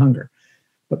to the hunger.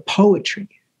 But poetry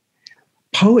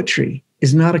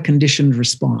is not a conditioned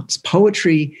response.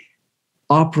 Poetry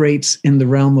operates in the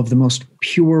realm of the most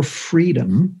pure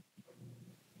freedom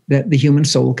that the human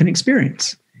soul can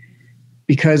experience.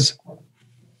 Because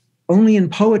only in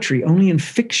poetry, only in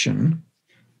fiction,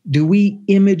 do we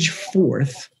image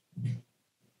forth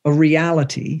a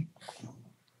reality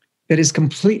that is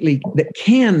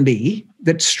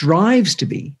that strives to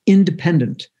be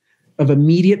independent of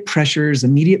immediate pressures,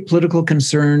 immediate political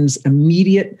concerns,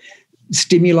 immediate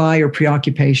stimuli or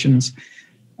preoccupations.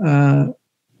 At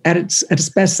its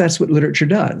best, that's what literature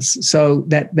does. So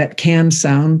that can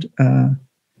sound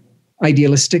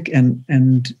idealistic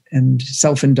and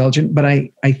self-indulgent, but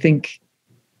I think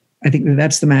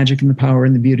that's the magic and the power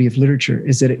and the beauty of literature,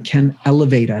 is that it can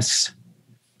elevate us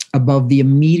above the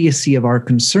immediacy of our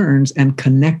concerns and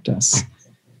connect us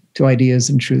to ideas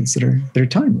and truths that are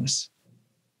timeless.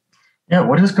 Yeah,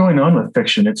 what is going on with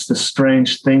fiction? It's this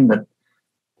strange thing that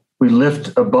we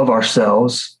lift above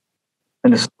ourselves,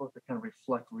 and it's supposed to kind of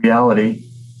reflect reality.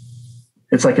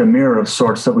 It's like a mirror of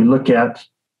sorts that we look at.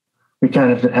 We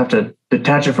kind of have to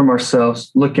detach it from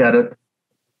ourselves, look at it,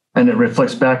 and it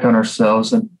reflects back on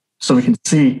ourselves. And so we can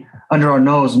see under our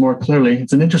nose more clearly.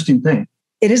 It's an interesting thing.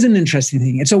 It is an interesting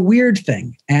thing. It's a weird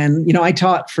thing. And, I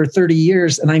taught for 30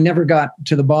 years and I never got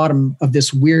to the bottom of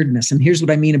this weirdness. And here's what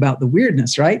I mean about the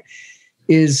weirdness, right?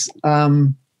 Is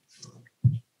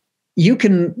you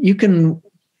can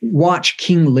watch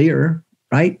King Lear,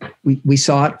 right? We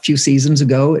saw it a few seasons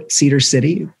ago at Cedar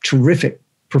City. Terrific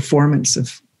performance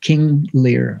of King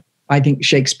Lear. I think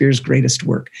Shakespeare's greatest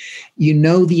work. You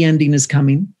know the ending is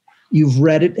coming. You've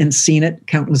read it and seen it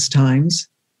countless times.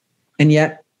 And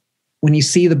yet, when you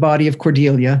see the body of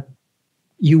Cordelia,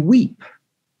 you weep.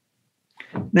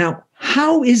 Now,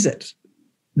 how is it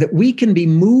that we can be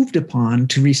moved upon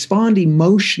to respond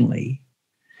emotionally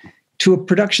to a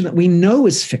production that we know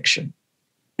is fiction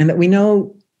and that we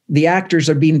know the actors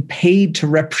are being paid to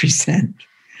represent?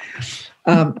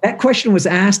 That question was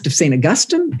asked of St.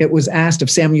 Augustine. It was asked of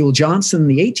Samuel Johnson in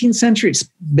the 18th century. It's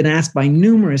been asked by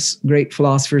numerous great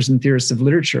philosophers and theorists of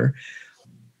literature.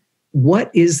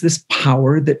 What is this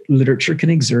power that literature can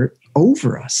exert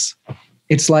over us?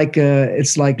 It's like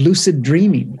lucid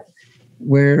dreaming,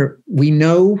 where we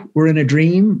know we're in a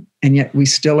dream, and yet we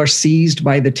still are seized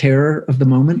by the terror of the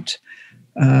moment.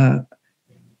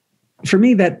 For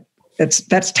me,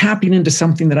 that's tapping into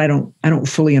something that I don't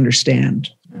fully understand.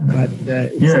 But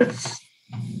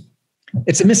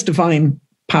it's a mystifying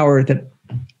power that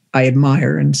I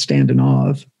admire and stand in awe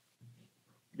of.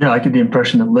 Yeah, I get the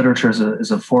impression that literature is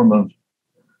a form of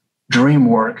dream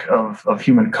work of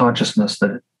human consciousness,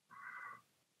 that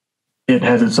it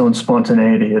has its own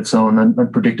spontaneity, its own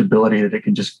unpredictability, that it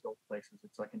can just go places.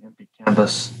 It's like an empty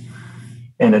canvas,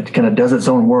 and it kind of does its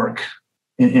own work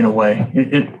in a way.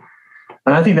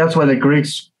 And I think that's why the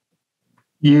Greeks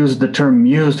used the term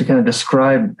muse to kind of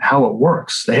describe how it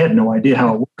works. They had no idea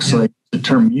how it works, so they used the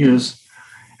term muse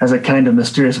as a kind of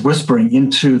mysterious whispering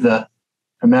into the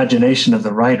imagination of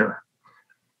the writer.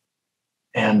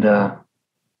 And I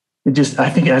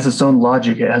think it has its own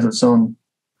logic. It has its own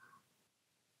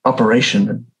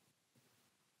operation.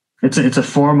 It's a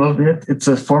form of it. It's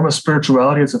a form of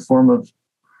spirituality. It's a form of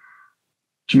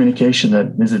communication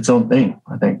that is its own thing,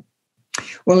 I think.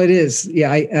 Well, it is.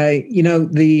 Yeah,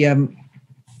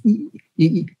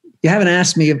 you haven't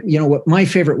asked me, what my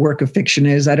favorite work of fiction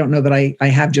is. I don't know that I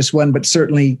have just one, but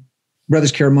certainly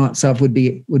Brothers Karamazov would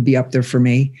be up there for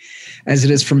me, as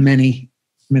it is for many,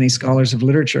 many scholars of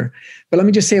literature. But let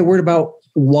me just say a word about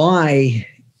why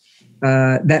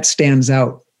that stands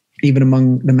out even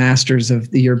among the masters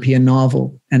of the European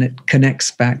novel, and it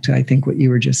connects back to, I think, what you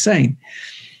were just saying.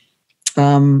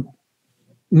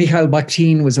 Mikhail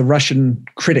Bakhtin was a Russian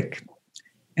critic,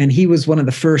 and he was one of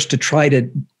the first to try to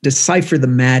decipher the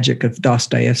magic of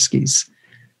Dostoevsky's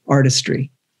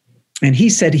artistry. And he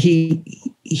said he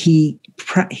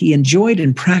enjoyed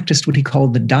and practiced what he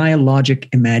called the dialogic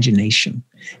imagination.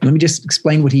 And let me just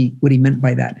explain what he meant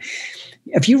by that.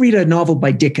 If you read a novel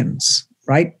by Dickens,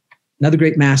 right, another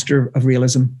great master of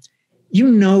realism, you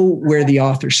know where the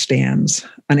author stands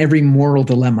on every moral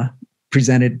dilemma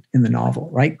presented in the novel,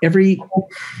 right? Every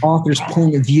author's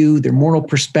point of view, their moral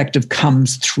perspective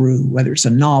comes through, whether it's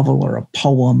a novel or a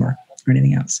poem or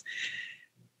anything else.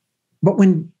 But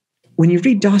when you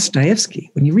read Dostoevsky,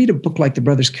 when you read a book like The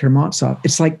Brothers Karamazov,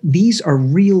 it's like these are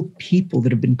real people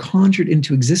that have been conjured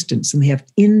into existence, and they have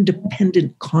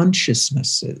independent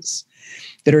consciousnesses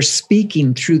that are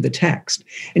speaking through the text.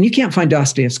 And you can't find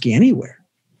Dostoevsky anywhere.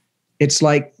 It's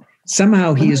like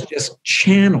somehow he has just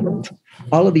channeled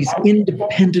all of these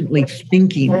independently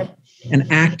thinking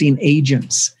and acting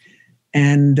agents.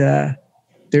 And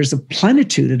there's a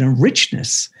plenitude and a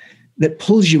richness that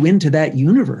pulls you into that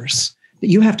universe that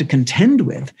you have to contend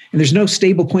with. And there's no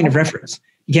stable point of reference.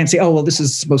 You can't say, oh, well, this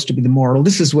is supposed to be the moral.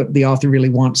 This is what the author really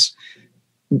wants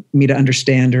me to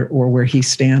understand, or where he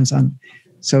stands on.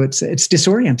 So it's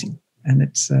disorienting, and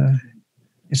it's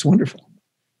wonderful.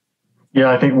 Yeah,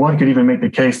 I think one could even make the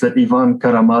case that Ivan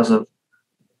Karamazov,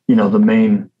 one of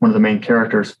the main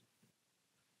characters,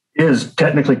 is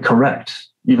technically correct,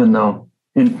 even though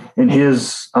in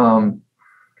his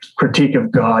critique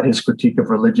of God, his critique of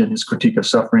religion, his critique of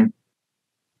suffering,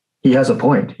 he has a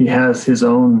point. He has his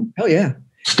own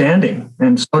standing,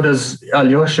 and so does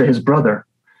Alyosha, his brother.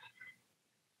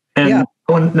 And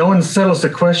no one settles the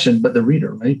question but the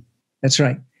reader, right? That's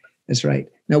right.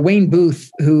 Now, Wayne Booth,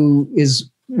 who is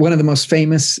one of the most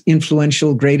famous,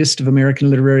 influential, greatest of American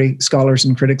literary scholars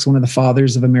and critics, one of the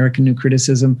fathers of American New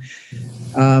Criticism.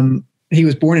 He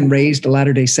was born and raised a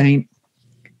Latter-day Saint.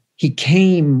 He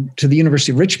came to the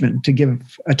University of Richmond to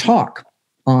give a talk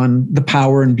on the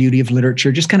power and beauty of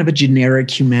literature, just kind of a generic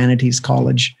humanities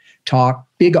college talk,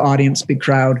 big audience, big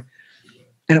crowd.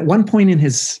 And at one point in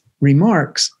his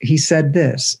remarks, he said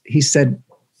this. He said,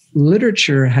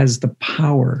 literature has the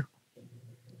power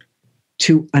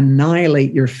to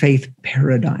annihilate your faith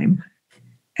paradigm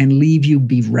and leave you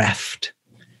bereft.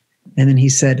 And then he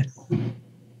said,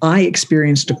 I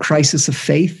experienced a crisis of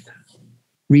faith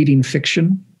reading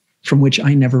fiction from which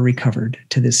I never recovered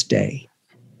to this day.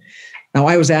 Now,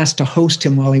 I was asked to host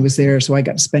him while he was there, so I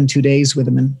got to spend 2 days with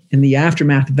him. And in the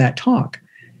aftermath of that talk,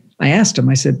 I asked him,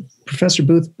 I said, Professor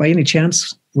Booth, by any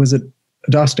chance, was it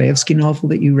a Dostoevsky novel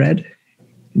that you read?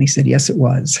 And he said, yes, it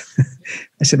was.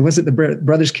 I said, was it the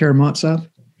Brothers Karamazov?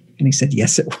 And he said,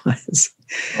 yes, it was.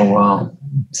 Oh, wow.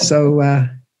 So,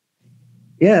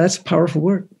 that's powerful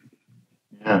work.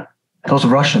 Yeah. Those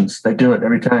Russians, they do it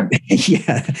every time.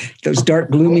 Yeah, those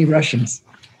dark, gloomy Russians.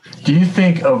 Do you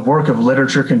think a work of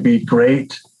literature can be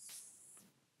great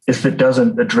if it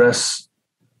doesn't address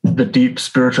the deep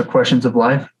spiritual questions of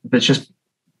life? If it's just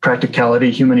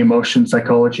practicality, human emotion,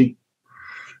 psychology?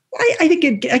 I think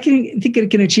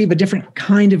it can achieve a different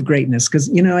kind of greatness because,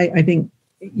 I think,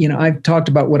 I've talked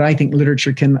about what I think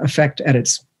literature can affect at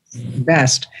its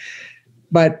best.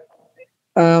 But,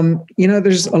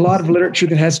 there's a lot of literature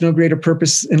that has no greater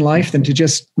purpose in life than to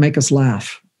just make us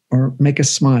laugh or make us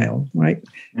smile, right?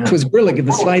 Yeah. 'Twas brillig of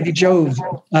the slithy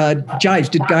jives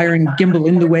did gyre and gimble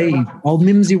in the wave. All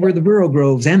mimsy were the borough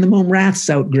groves and the mome raths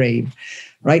outgrave,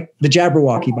 right? The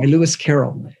Jabberwocky by Lewis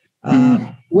Carroll.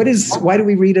 Why do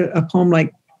we read a poem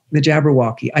like The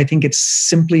Jabberwocky? I think it's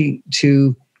simply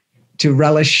to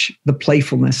relish the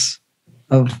playfulness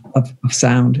of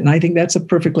sound. And I think that's a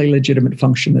perfectly legitimate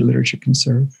function that literature can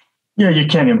serve. Yeah, you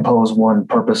can't impose one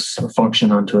purpose or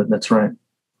function onto it. That's right.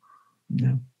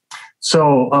 Yeah.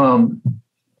 So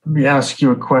let me ask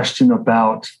you a question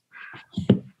about,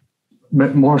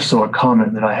 more so a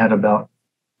comment that I had about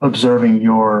observing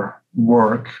your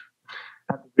work,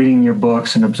 reading your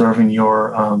books and observing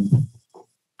your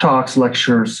talks,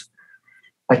 lectures.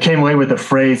 I came away with a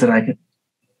phrase that I could,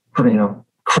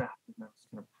 craft.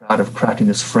 I was proud of crafting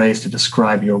this phrase to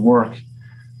describe your work.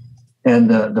 And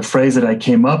the phrase that I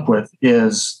came up with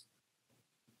is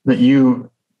that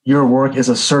your work is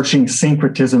a searching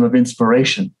syncretism of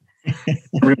inspiration.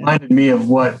 It reminded me of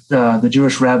what the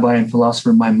Jewish rabbi and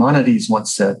philosopher Maimonides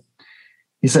once said.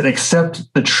 He said,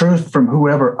 "Accept the truth from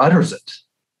whoever utters it."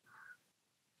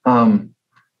 And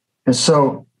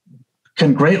so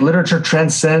can great literature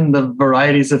transcend the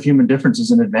varieties of human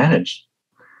differences and advantage?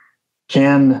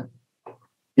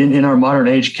 In our modern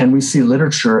age, can we see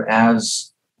literature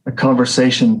as a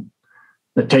conversation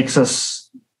that takes us,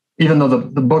 even though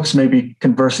the books may be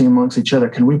conversing amongst each other,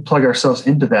 can we plug ourselves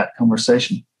into that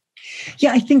conversation?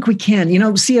 Yeah, I think we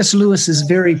can. C.S. Lewis is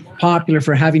very popular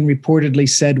for having reportedly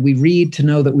said, "We read to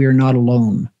know that we are not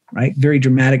alone," right? Very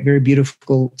dramatic, very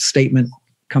beautiful statement.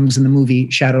 Comes in the movie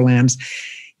Shadowlands.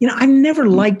 I've never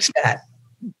liked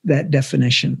that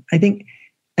definition. I think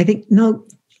no,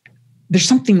 there's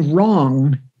something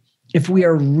wrong if we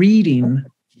are reading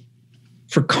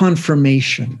for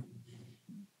confirmation.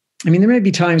 I mean, there may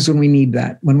be times when we need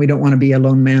that, when we don't want to be a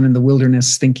lone man in the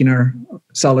wilderness thinking our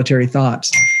solitary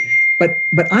thoughts.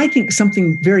 But I think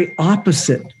something very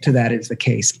opposite to that is the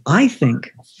case. I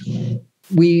think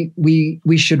we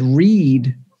should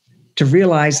read to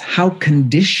realize how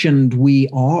conditioned we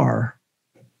are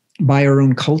by our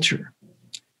own culture,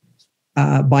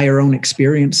 by our own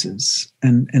experiences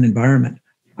and environment.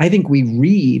 I think we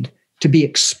read to be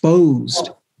exposed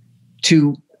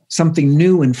to something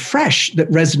new and fresh that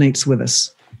resonates with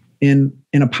us in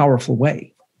a powerful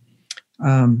way.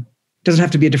 Doesn't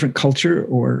have to be a different culture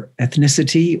or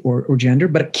ethnicity or gender,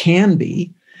 but it can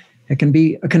be. It can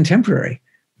be a contemporary.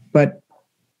 But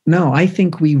no, I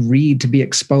think we read to be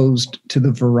exposed to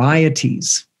the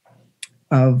varieties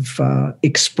of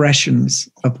expressions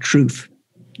of truth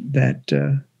that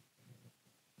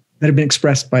have been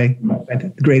expressed by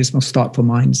the greatest, most thoughtful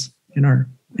minds in our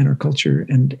culture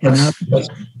and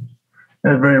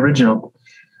That's very original.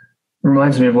 It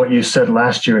reminds me of what you said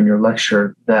last year in your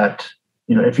lecture that,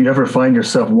 if you ever find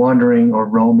yourself wandering or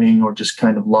roaming or just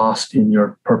kind of lost in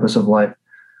your purpose of life,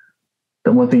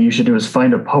 the one thing you should do is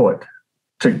find a poet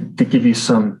to give you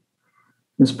some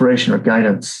inspiration or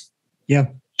guidance. Yeah.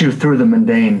 You through the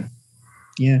mundane.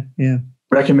 Yeah.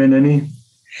 Recommend any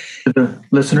to the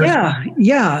listeners?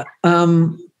 Yeah.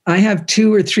 I have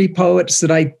 2 or 3 poets that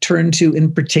I turn to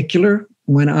in particular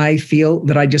when I feel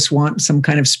that I just want some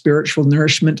kind of spiritual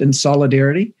nourishment and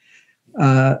solidarity.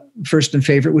 First and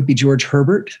favorite would be George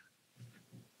Herbert.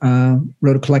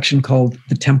 Wrote a collection called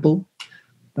The Temple.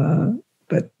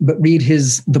 But read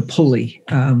his The Pulley,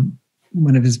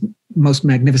 one of his most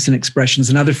magnificent expressions.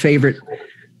 Another favorite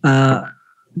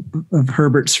of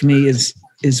Herbert's for me is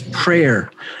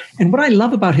prayer. And what I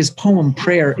love about his poem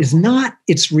Prayer is not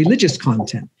its religious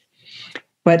content,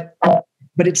 but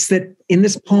it's that in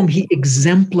this poem he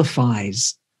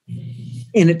exemplifies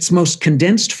in its most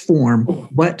condensed form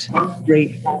what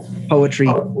great poetry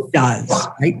does,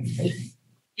 right?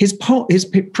 His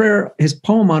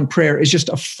poem on prayer is just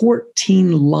a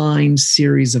 14-line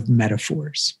series of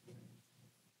metaphors.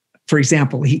 For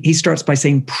example, he starts by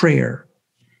saying prayer,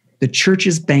 the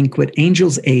church's banquet,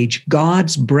 angel's age,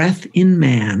 God's breath in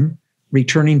man,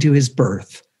 returning to his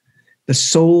birth, the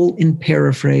soul in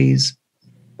paraphrase,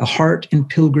 the heart in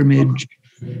pilgrimage,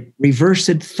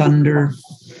 reversed thunder.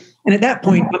 And at that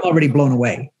point, I'm already blown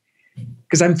away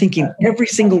because I'm thinking every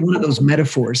single one of those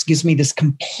metaphors gives me this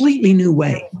completely new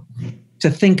way to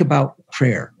think about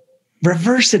prayer.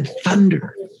 Reversed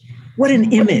thunder. What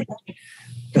an image.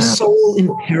 The soul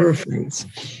in paraphrase.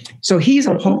 So he's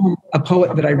a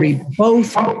poet that I read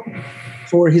both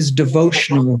for his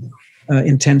devotional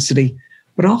intensity,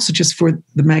 but also just for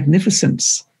the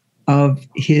magnificence of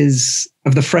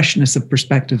the freshness of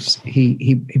perspectives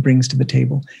he brings to the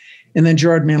table. And then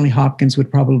Gerard Manley Hopkins would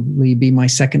probably be my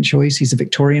second choice. He's a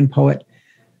Victorian poet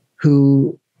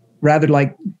who, rather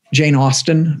like Jane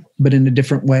Austen, but in a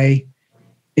different way,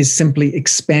 is simply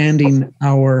expanding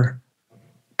our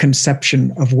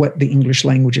conception of what the English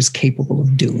language is capable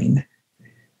of doing.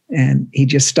 And he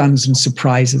just stuns and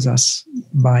surprises us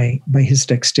by his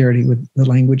dexterity with the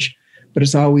language, but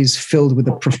it's always filled with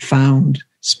a profound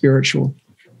spiritual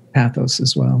pathos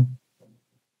as well.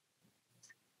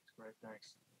 Great,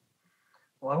 thanks.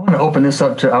 Well, I want to open this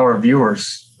up to our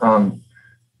viewers.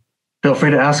 Feel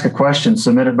free to ask a question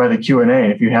submitted by the Q&A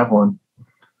if you have one.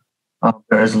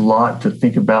 There's a lot to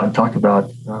think about and talk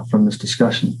about from this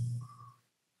discussion.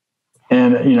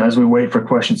 And, as we wait for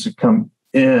questions to come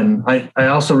in, I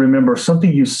also remember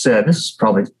something you said. This is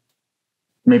probably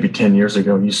maybe 10 years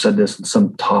ago. You said this in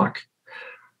some talk,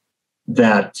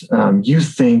 that you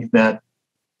think that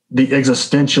the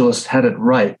existentialists had it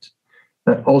right,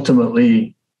 that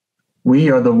ultimately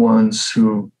we are the ones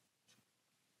who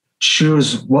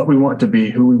choose what we want to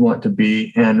be, who we want to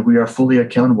be, and we are fully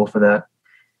accountable for that.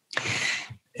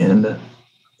 And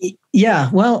yeah,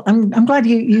 well, I'm glad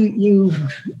you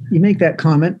make that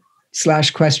comment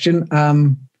 / question.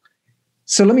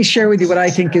 So let me share with you what I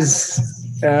think is,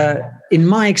 in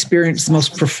my experience, the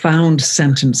most profound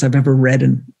sentence I've ever read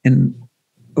in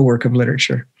a work of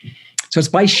literature. So it's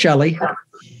by Shelley,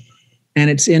 and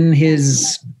it's in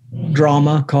his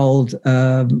drama called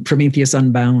Prometheus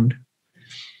Unbound.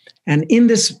 And in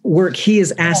this work, he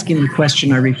is asking the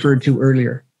question I referred to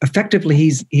earlier. Effectively,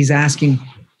 he's asking,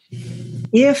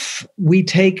 if we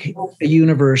take a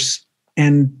universe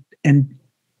and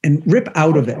rip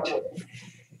out of it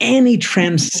any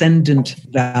transcendent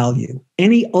value,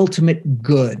 any ultimate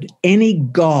good, any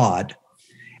God,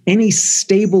 any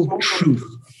stable truth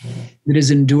that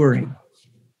is enduring,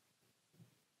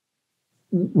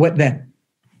 what then?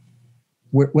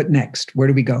 What next? Where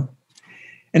do we go?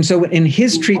 And so in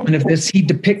his treatment of this, he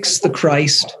depicts the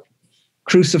Christ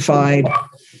crucified,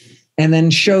 and then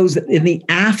shows that in the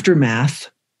aftermath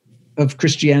of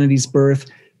Christianity's birth,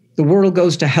 the world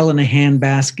goes to hell in a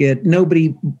handbasket.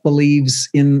 Nobody believes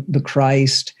in the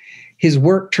Christ. His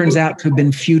work turns out to have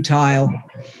been futile.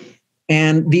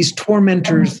 And these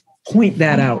tormentors point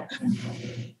that out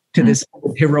to this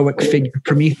heroic figure,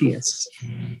 Prometheus.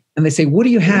 And they say, what do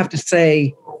you have to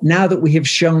say now that we have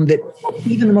shown that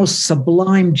even the most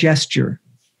sublime gesture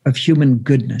of human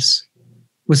goodness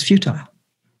was futile?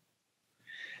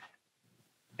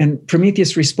 And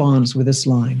Prometheus responds with this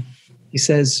line. He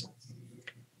says,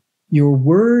 your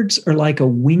words are like a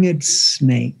winged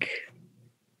snake,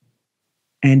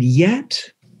 and yet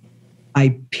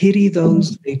I pity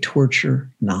those they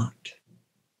torture not.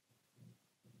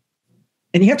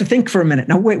 And you have to think for a minute.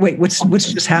 Now, wait, what's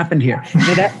just happened here? And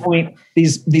at that point,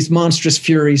 these monstrous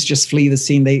furies just flee the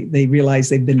scene. They realize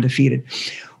they've been defeated.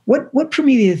 What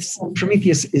Prometheus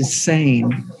is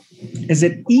saying is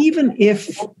that even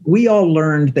if we all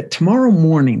learned that tomorrow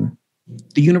morning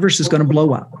the universe is going to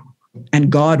blow up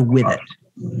and God with it,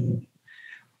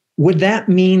 would that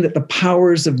mean that the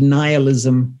powers of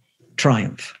nihilism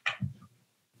triumph?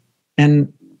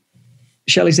 And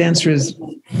Shelley's answer is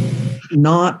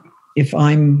not if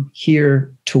I'm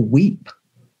here to weep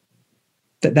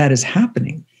that is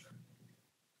happening.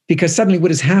 Because suddenly what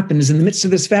has happened is in the midst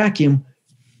of this vacuum,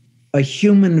 a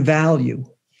human value,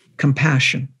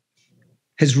 compassion,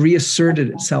 has reasserted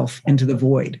itself into the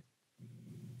void.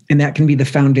 And that can be the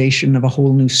foundation of a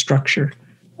whole new structure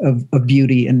of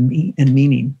beauty and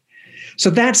meaning. So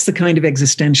that's the kind of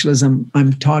existentialism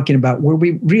I'm talking about, where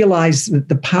we realize that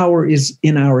the power is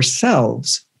in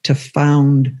ourselves to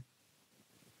found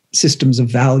systems of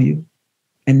value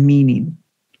and meaning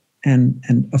and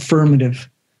affirmative,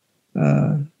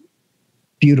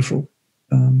 beautiful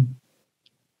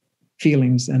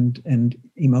feelings and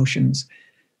emotions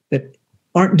that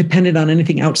aren't dependent on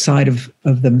anything outside of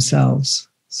themselves.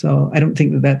 So I don't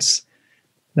think that's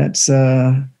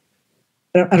I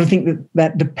don't think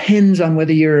that depends on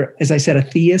whether you're, as I said, a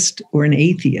theist or an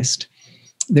atheist.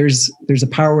 There's a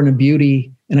power and a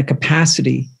beauty and a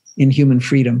capacity in human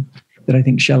freedom that I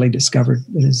think Shelley discovered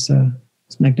that is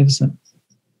magnificent.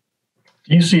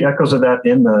 Do you see echoes of that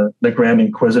in the Grand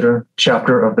Inquisitor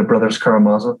chapter of the Brothers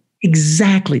Karamazov?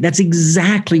 Exactly. That's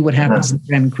exactly what happens in the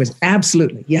Grand Inquisitor.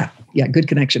 Absolutely. Yeah. Good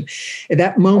connection. At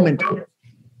that moment,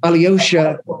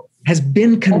 Alyosha has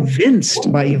been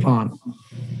convinced by Yvonne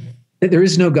that there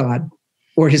is no God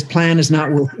or his plan is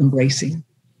not worth embracing.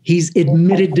 He's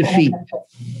admitted defeat.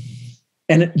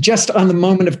 And just on the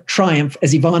moment of triumph,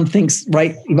 as Yvonne thinks,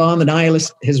 right, Yvonne the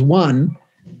nihilist has won,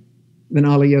 then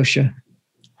Alyosha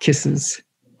kisses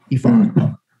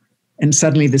Yvonne. And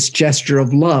suddenly this gesture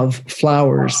of love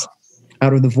flowers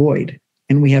out of the void.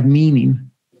 And we have meaning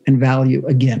and value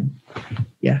again.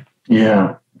 Yeah.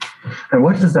 Yeah. And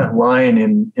what is that line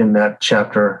in that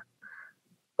chapter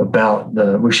about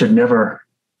the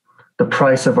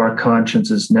price of our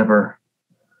conscience is never,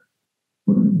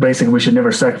 basically we should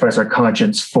never sacrifice our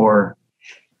conscience for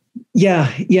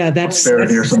that's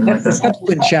the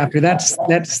subsequent chapter. That's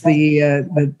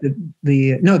the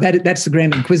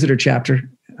Grand Inquisitor chapter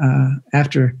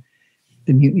after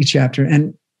the Mutiny chapter.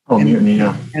 Mutiny,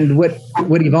 yeah. And what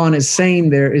Yvonne is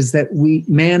saying there is that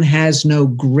man has no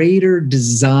greater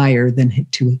desire than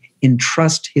to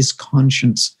entrust his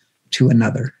conscience to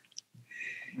another.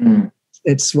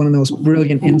 It's one of those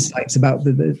brilliant insights about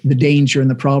the danger and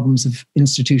the problems of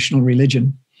institutional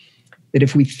religion. That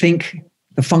if we think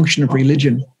the function of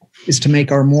religion is to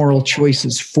make our moral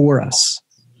choices for us,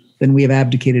 then we have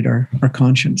abdicated our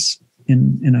conscience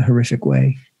in a horrific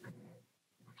way.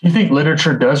 Do you think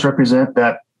literature does represent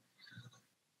that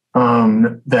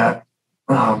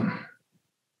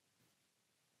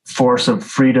force of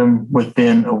freedom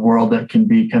within a world that can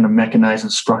be kind of mechanized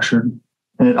and structured,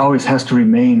 and it always has to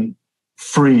remain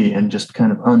free and just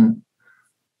kind of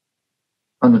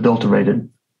unadulterated?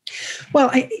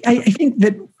 Well, I think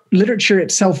that literature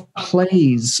itself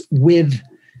plays with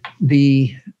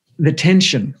the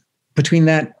tension between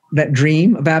that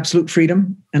dream of absolute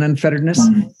freedom and unfetteredness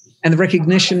and the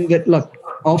recognition that, look,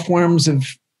 all forms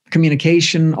of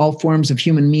communication, all forms of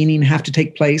human meaning have to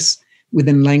take place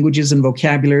within languages and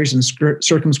vocabularies and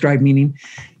circumscribed meaning.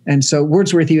 And so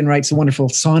Wordsworth even writes a wonderful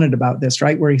sonnet about this,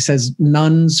 right? Where he says,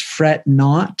 nuns fret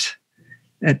not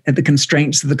at the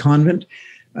constraints of the convent.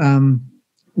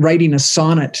 Writing a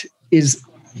sonnet is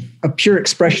a pure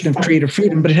expression of creative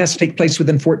freedom, but it has to take place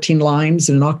within 14 lines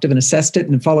and an octave and a sestet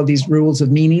and follow these rules of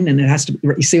meaning. And it has to,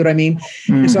 you see what I mean?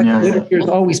 And so literature is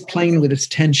always playing with this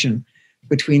tension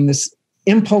between this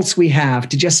impulse we have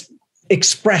to just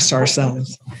express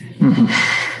ourselves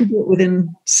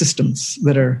within systems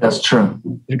that are that's true.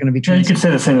 They're going to be. You could say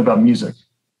the same about music.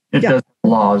 It does have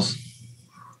laws.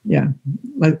 Yeah,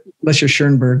 unless you're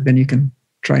Schoenberg, then you can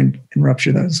try and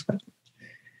rupture those.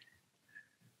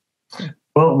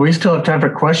 Well, we still have time for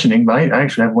questioning, but I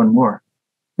actually have one more.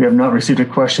 We have not received a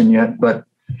question yet, but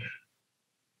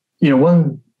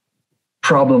one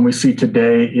problem we see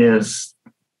today is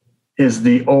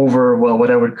what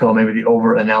I would call maybe the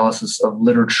over analysis of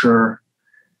literature,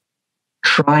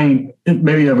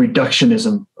 maybe a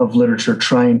reductionism of literature,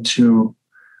 trying to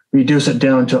reduce it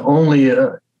down to only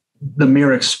the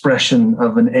mere expression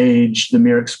of an age, the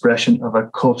mere expression of a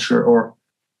culture or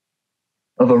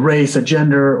of a race, a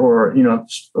gender, or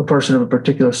a person of a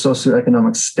particular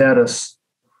socioeconomic status.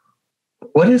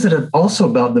 What is it also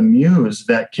about the muse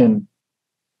that can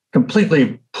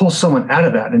completely pull someone out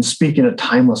of that and speak in a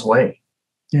timeless way?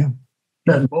 Yeah,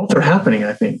 that both are happening,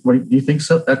 I think. Do you think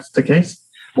so? That's the case?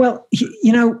 Well,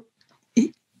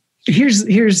 here's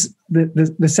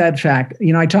the sad fact.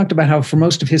 I talked about how for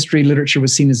most of history, literature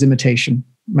was seen as imitation,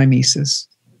 mimesis,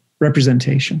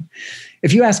 representation.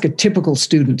 If you ask a typical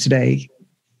student today,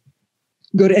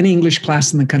 go to any English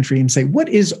class in the country and say, what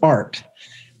is art?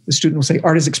 The student will say,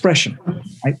 art is expression.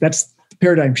 Right? That's the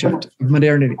paradigm shift of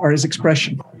modernity. Art is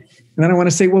expression. And then I want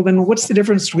to say, well, then what's the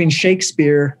difference between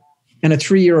Shakespeare and a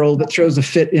 3-year-old that throws a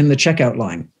fit in the checkout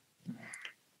line?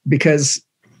 Because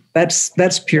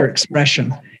that's pure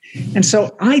expression. And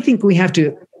so I think we have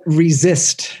to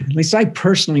resist, at least I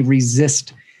personally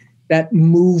resist, that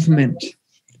movement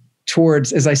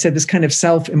towards, as I said, this kind of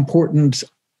self-important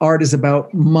art is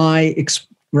about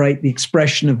the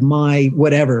expression of my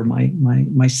whatever,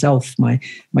 myself, my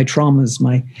traumas,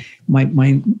 my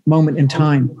moment in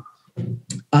time.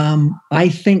 I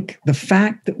think the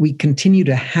fact that we continue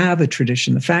to have a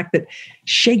tradition, the fact that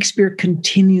Shakespeare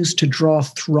continues to draw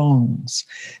throngs,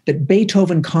 that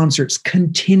Beethoven concerts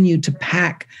continue to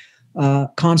pack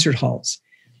concert halls,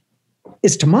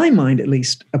 is, to my mind at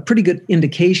least, a pretty good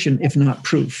indication, if not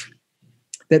proof,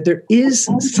 that there is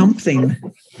something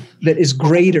that is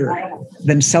greater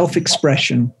than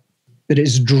self-expression that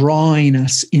is drawing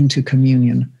us into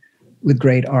communion with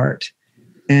great art.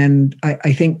 And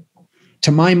I think,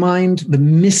 to my mind, the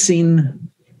missing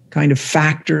kind of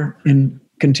factor in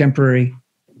contemporary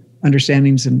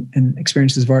understandings and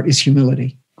experiences of art is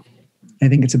humility. I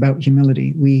think it's about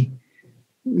humility.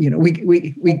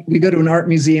 we go to an art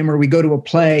museum or we go to a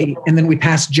play and then we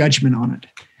pass judgment on it,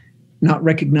 not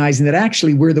recognizing that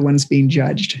actually we're the ones being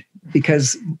judged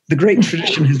because the great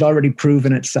tradition has already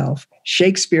proven itself.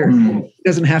 Shakespeare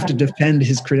doesn't have to defend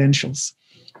his credentials.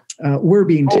 We're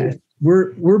being tested.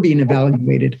 We're being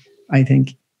evaluated, I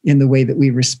think, in the way that we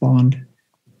respond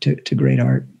to great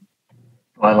art.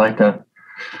 I like that.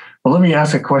 Well, let me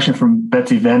ask a question from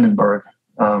Betsy Vandenberg.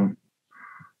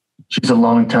 She's a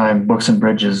longtime Books and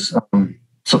Bridges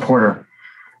supporter.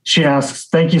 She asks,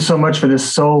 "Thank you so much for this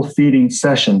soul-feeding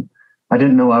session. I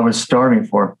didn't know I was starving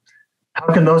for.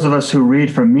 How can those of us who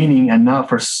read for meaning and not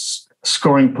for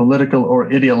scoring political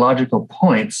or ideological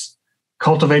points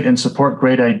cultivate and support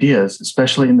great ideas,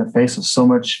 especially in the face of so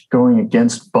much going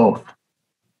against both?"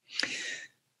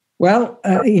 Well,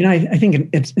 I think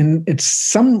it's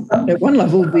some at one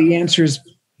level the answer is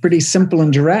pretty simple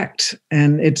and direct,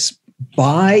 and it's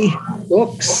buy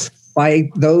books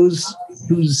by those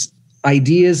whose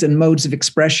ideas and modes of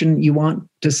expression you want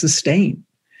to sustain.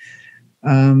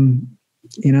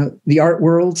 The art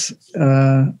world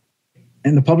and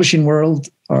the publishing world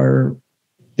they're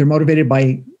motivated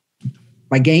by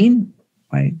gain,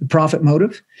 by the profit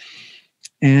motive,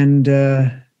 and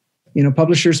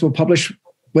publishers will publish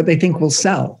what they think will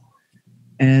sell.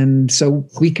 And so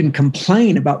we can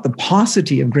complain about the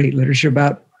paucity of great literature,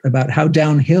 about how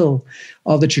downhill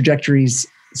all the trajectories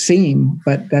seem,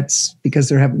 but that's because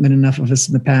there haven't been enough of us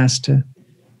in the past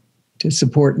to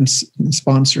support and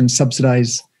sponsor and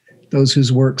subsidize those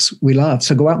whose works we love.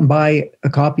 So go out and buy a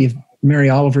copy of Mary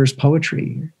Oliver's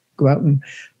poetry. Go out and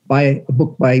buy a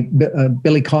book by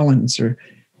Billy Collins, or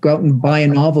go out and buy a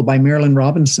novel by Marilyn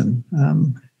Robinson,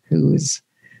 who is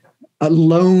a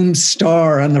lone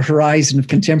star on the horizon of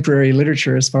contemporary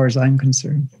literature as far as I'm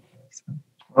concerned. So.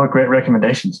 Oh, great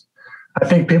recommendations. I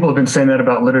think people have been saying that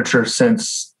about literature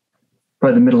since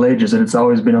probably the Middle Ages, and it's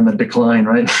always been on the decline,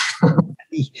 right?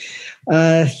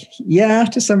 Yeah,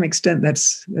 to some extent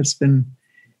that's been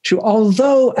true.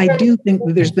 Although I do think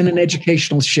that there's been an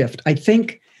educational shift. I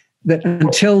think that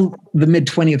until the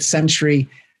mid-20th century,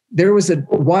 there was a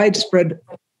widespread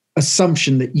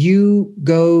assumption that you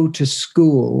go to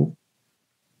school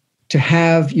to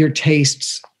have your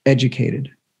tastes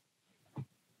educated.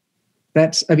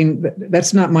 That's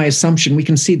not my assumption. We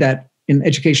can see that in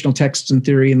educational texts and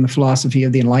theory and the philosophy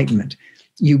of the Enlightenment.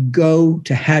 You go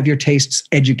to have your tastes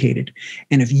educated.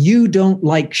 And if you don't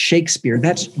like Shakespeare,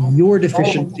 that's your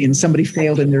deficiency and somebody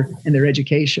failed in their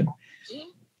education.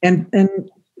 And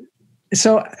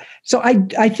so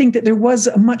I think that there was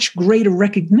a much greater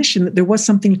recognition that there was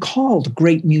something called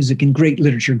great music and great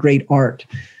literature, great art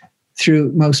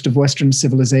through most of Western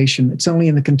civilization. It's only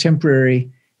in the contemporary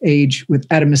age with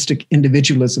atomistic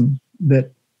individualism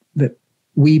that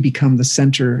we become the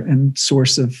center and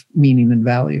source of meaning and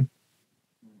value.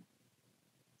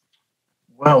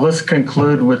 Well, let's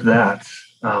conclude with that.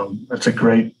 That's a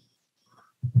great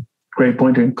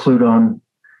point to conclude on.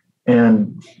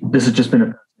 And this has just been a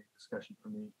fascinating discussion for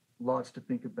me. Lots to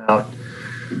think about,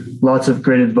 lots of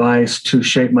great advice to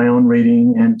shape my own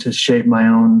reading and to shape my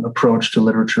own approach to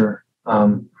literature.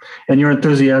 And your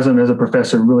enthusiasm as a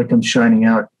professor really comes shining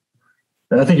out.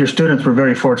 I think your students were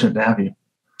very fortunate to have you.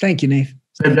 Thank you, Nate.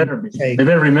 They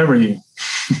better remember you.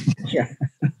 Yeah.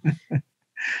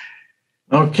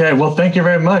 Okay, well, thank you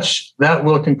very much. That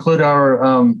will conclude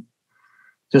our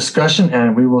discussion,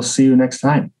 and we will see you next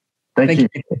time. Thank you.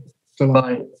 So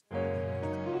bye.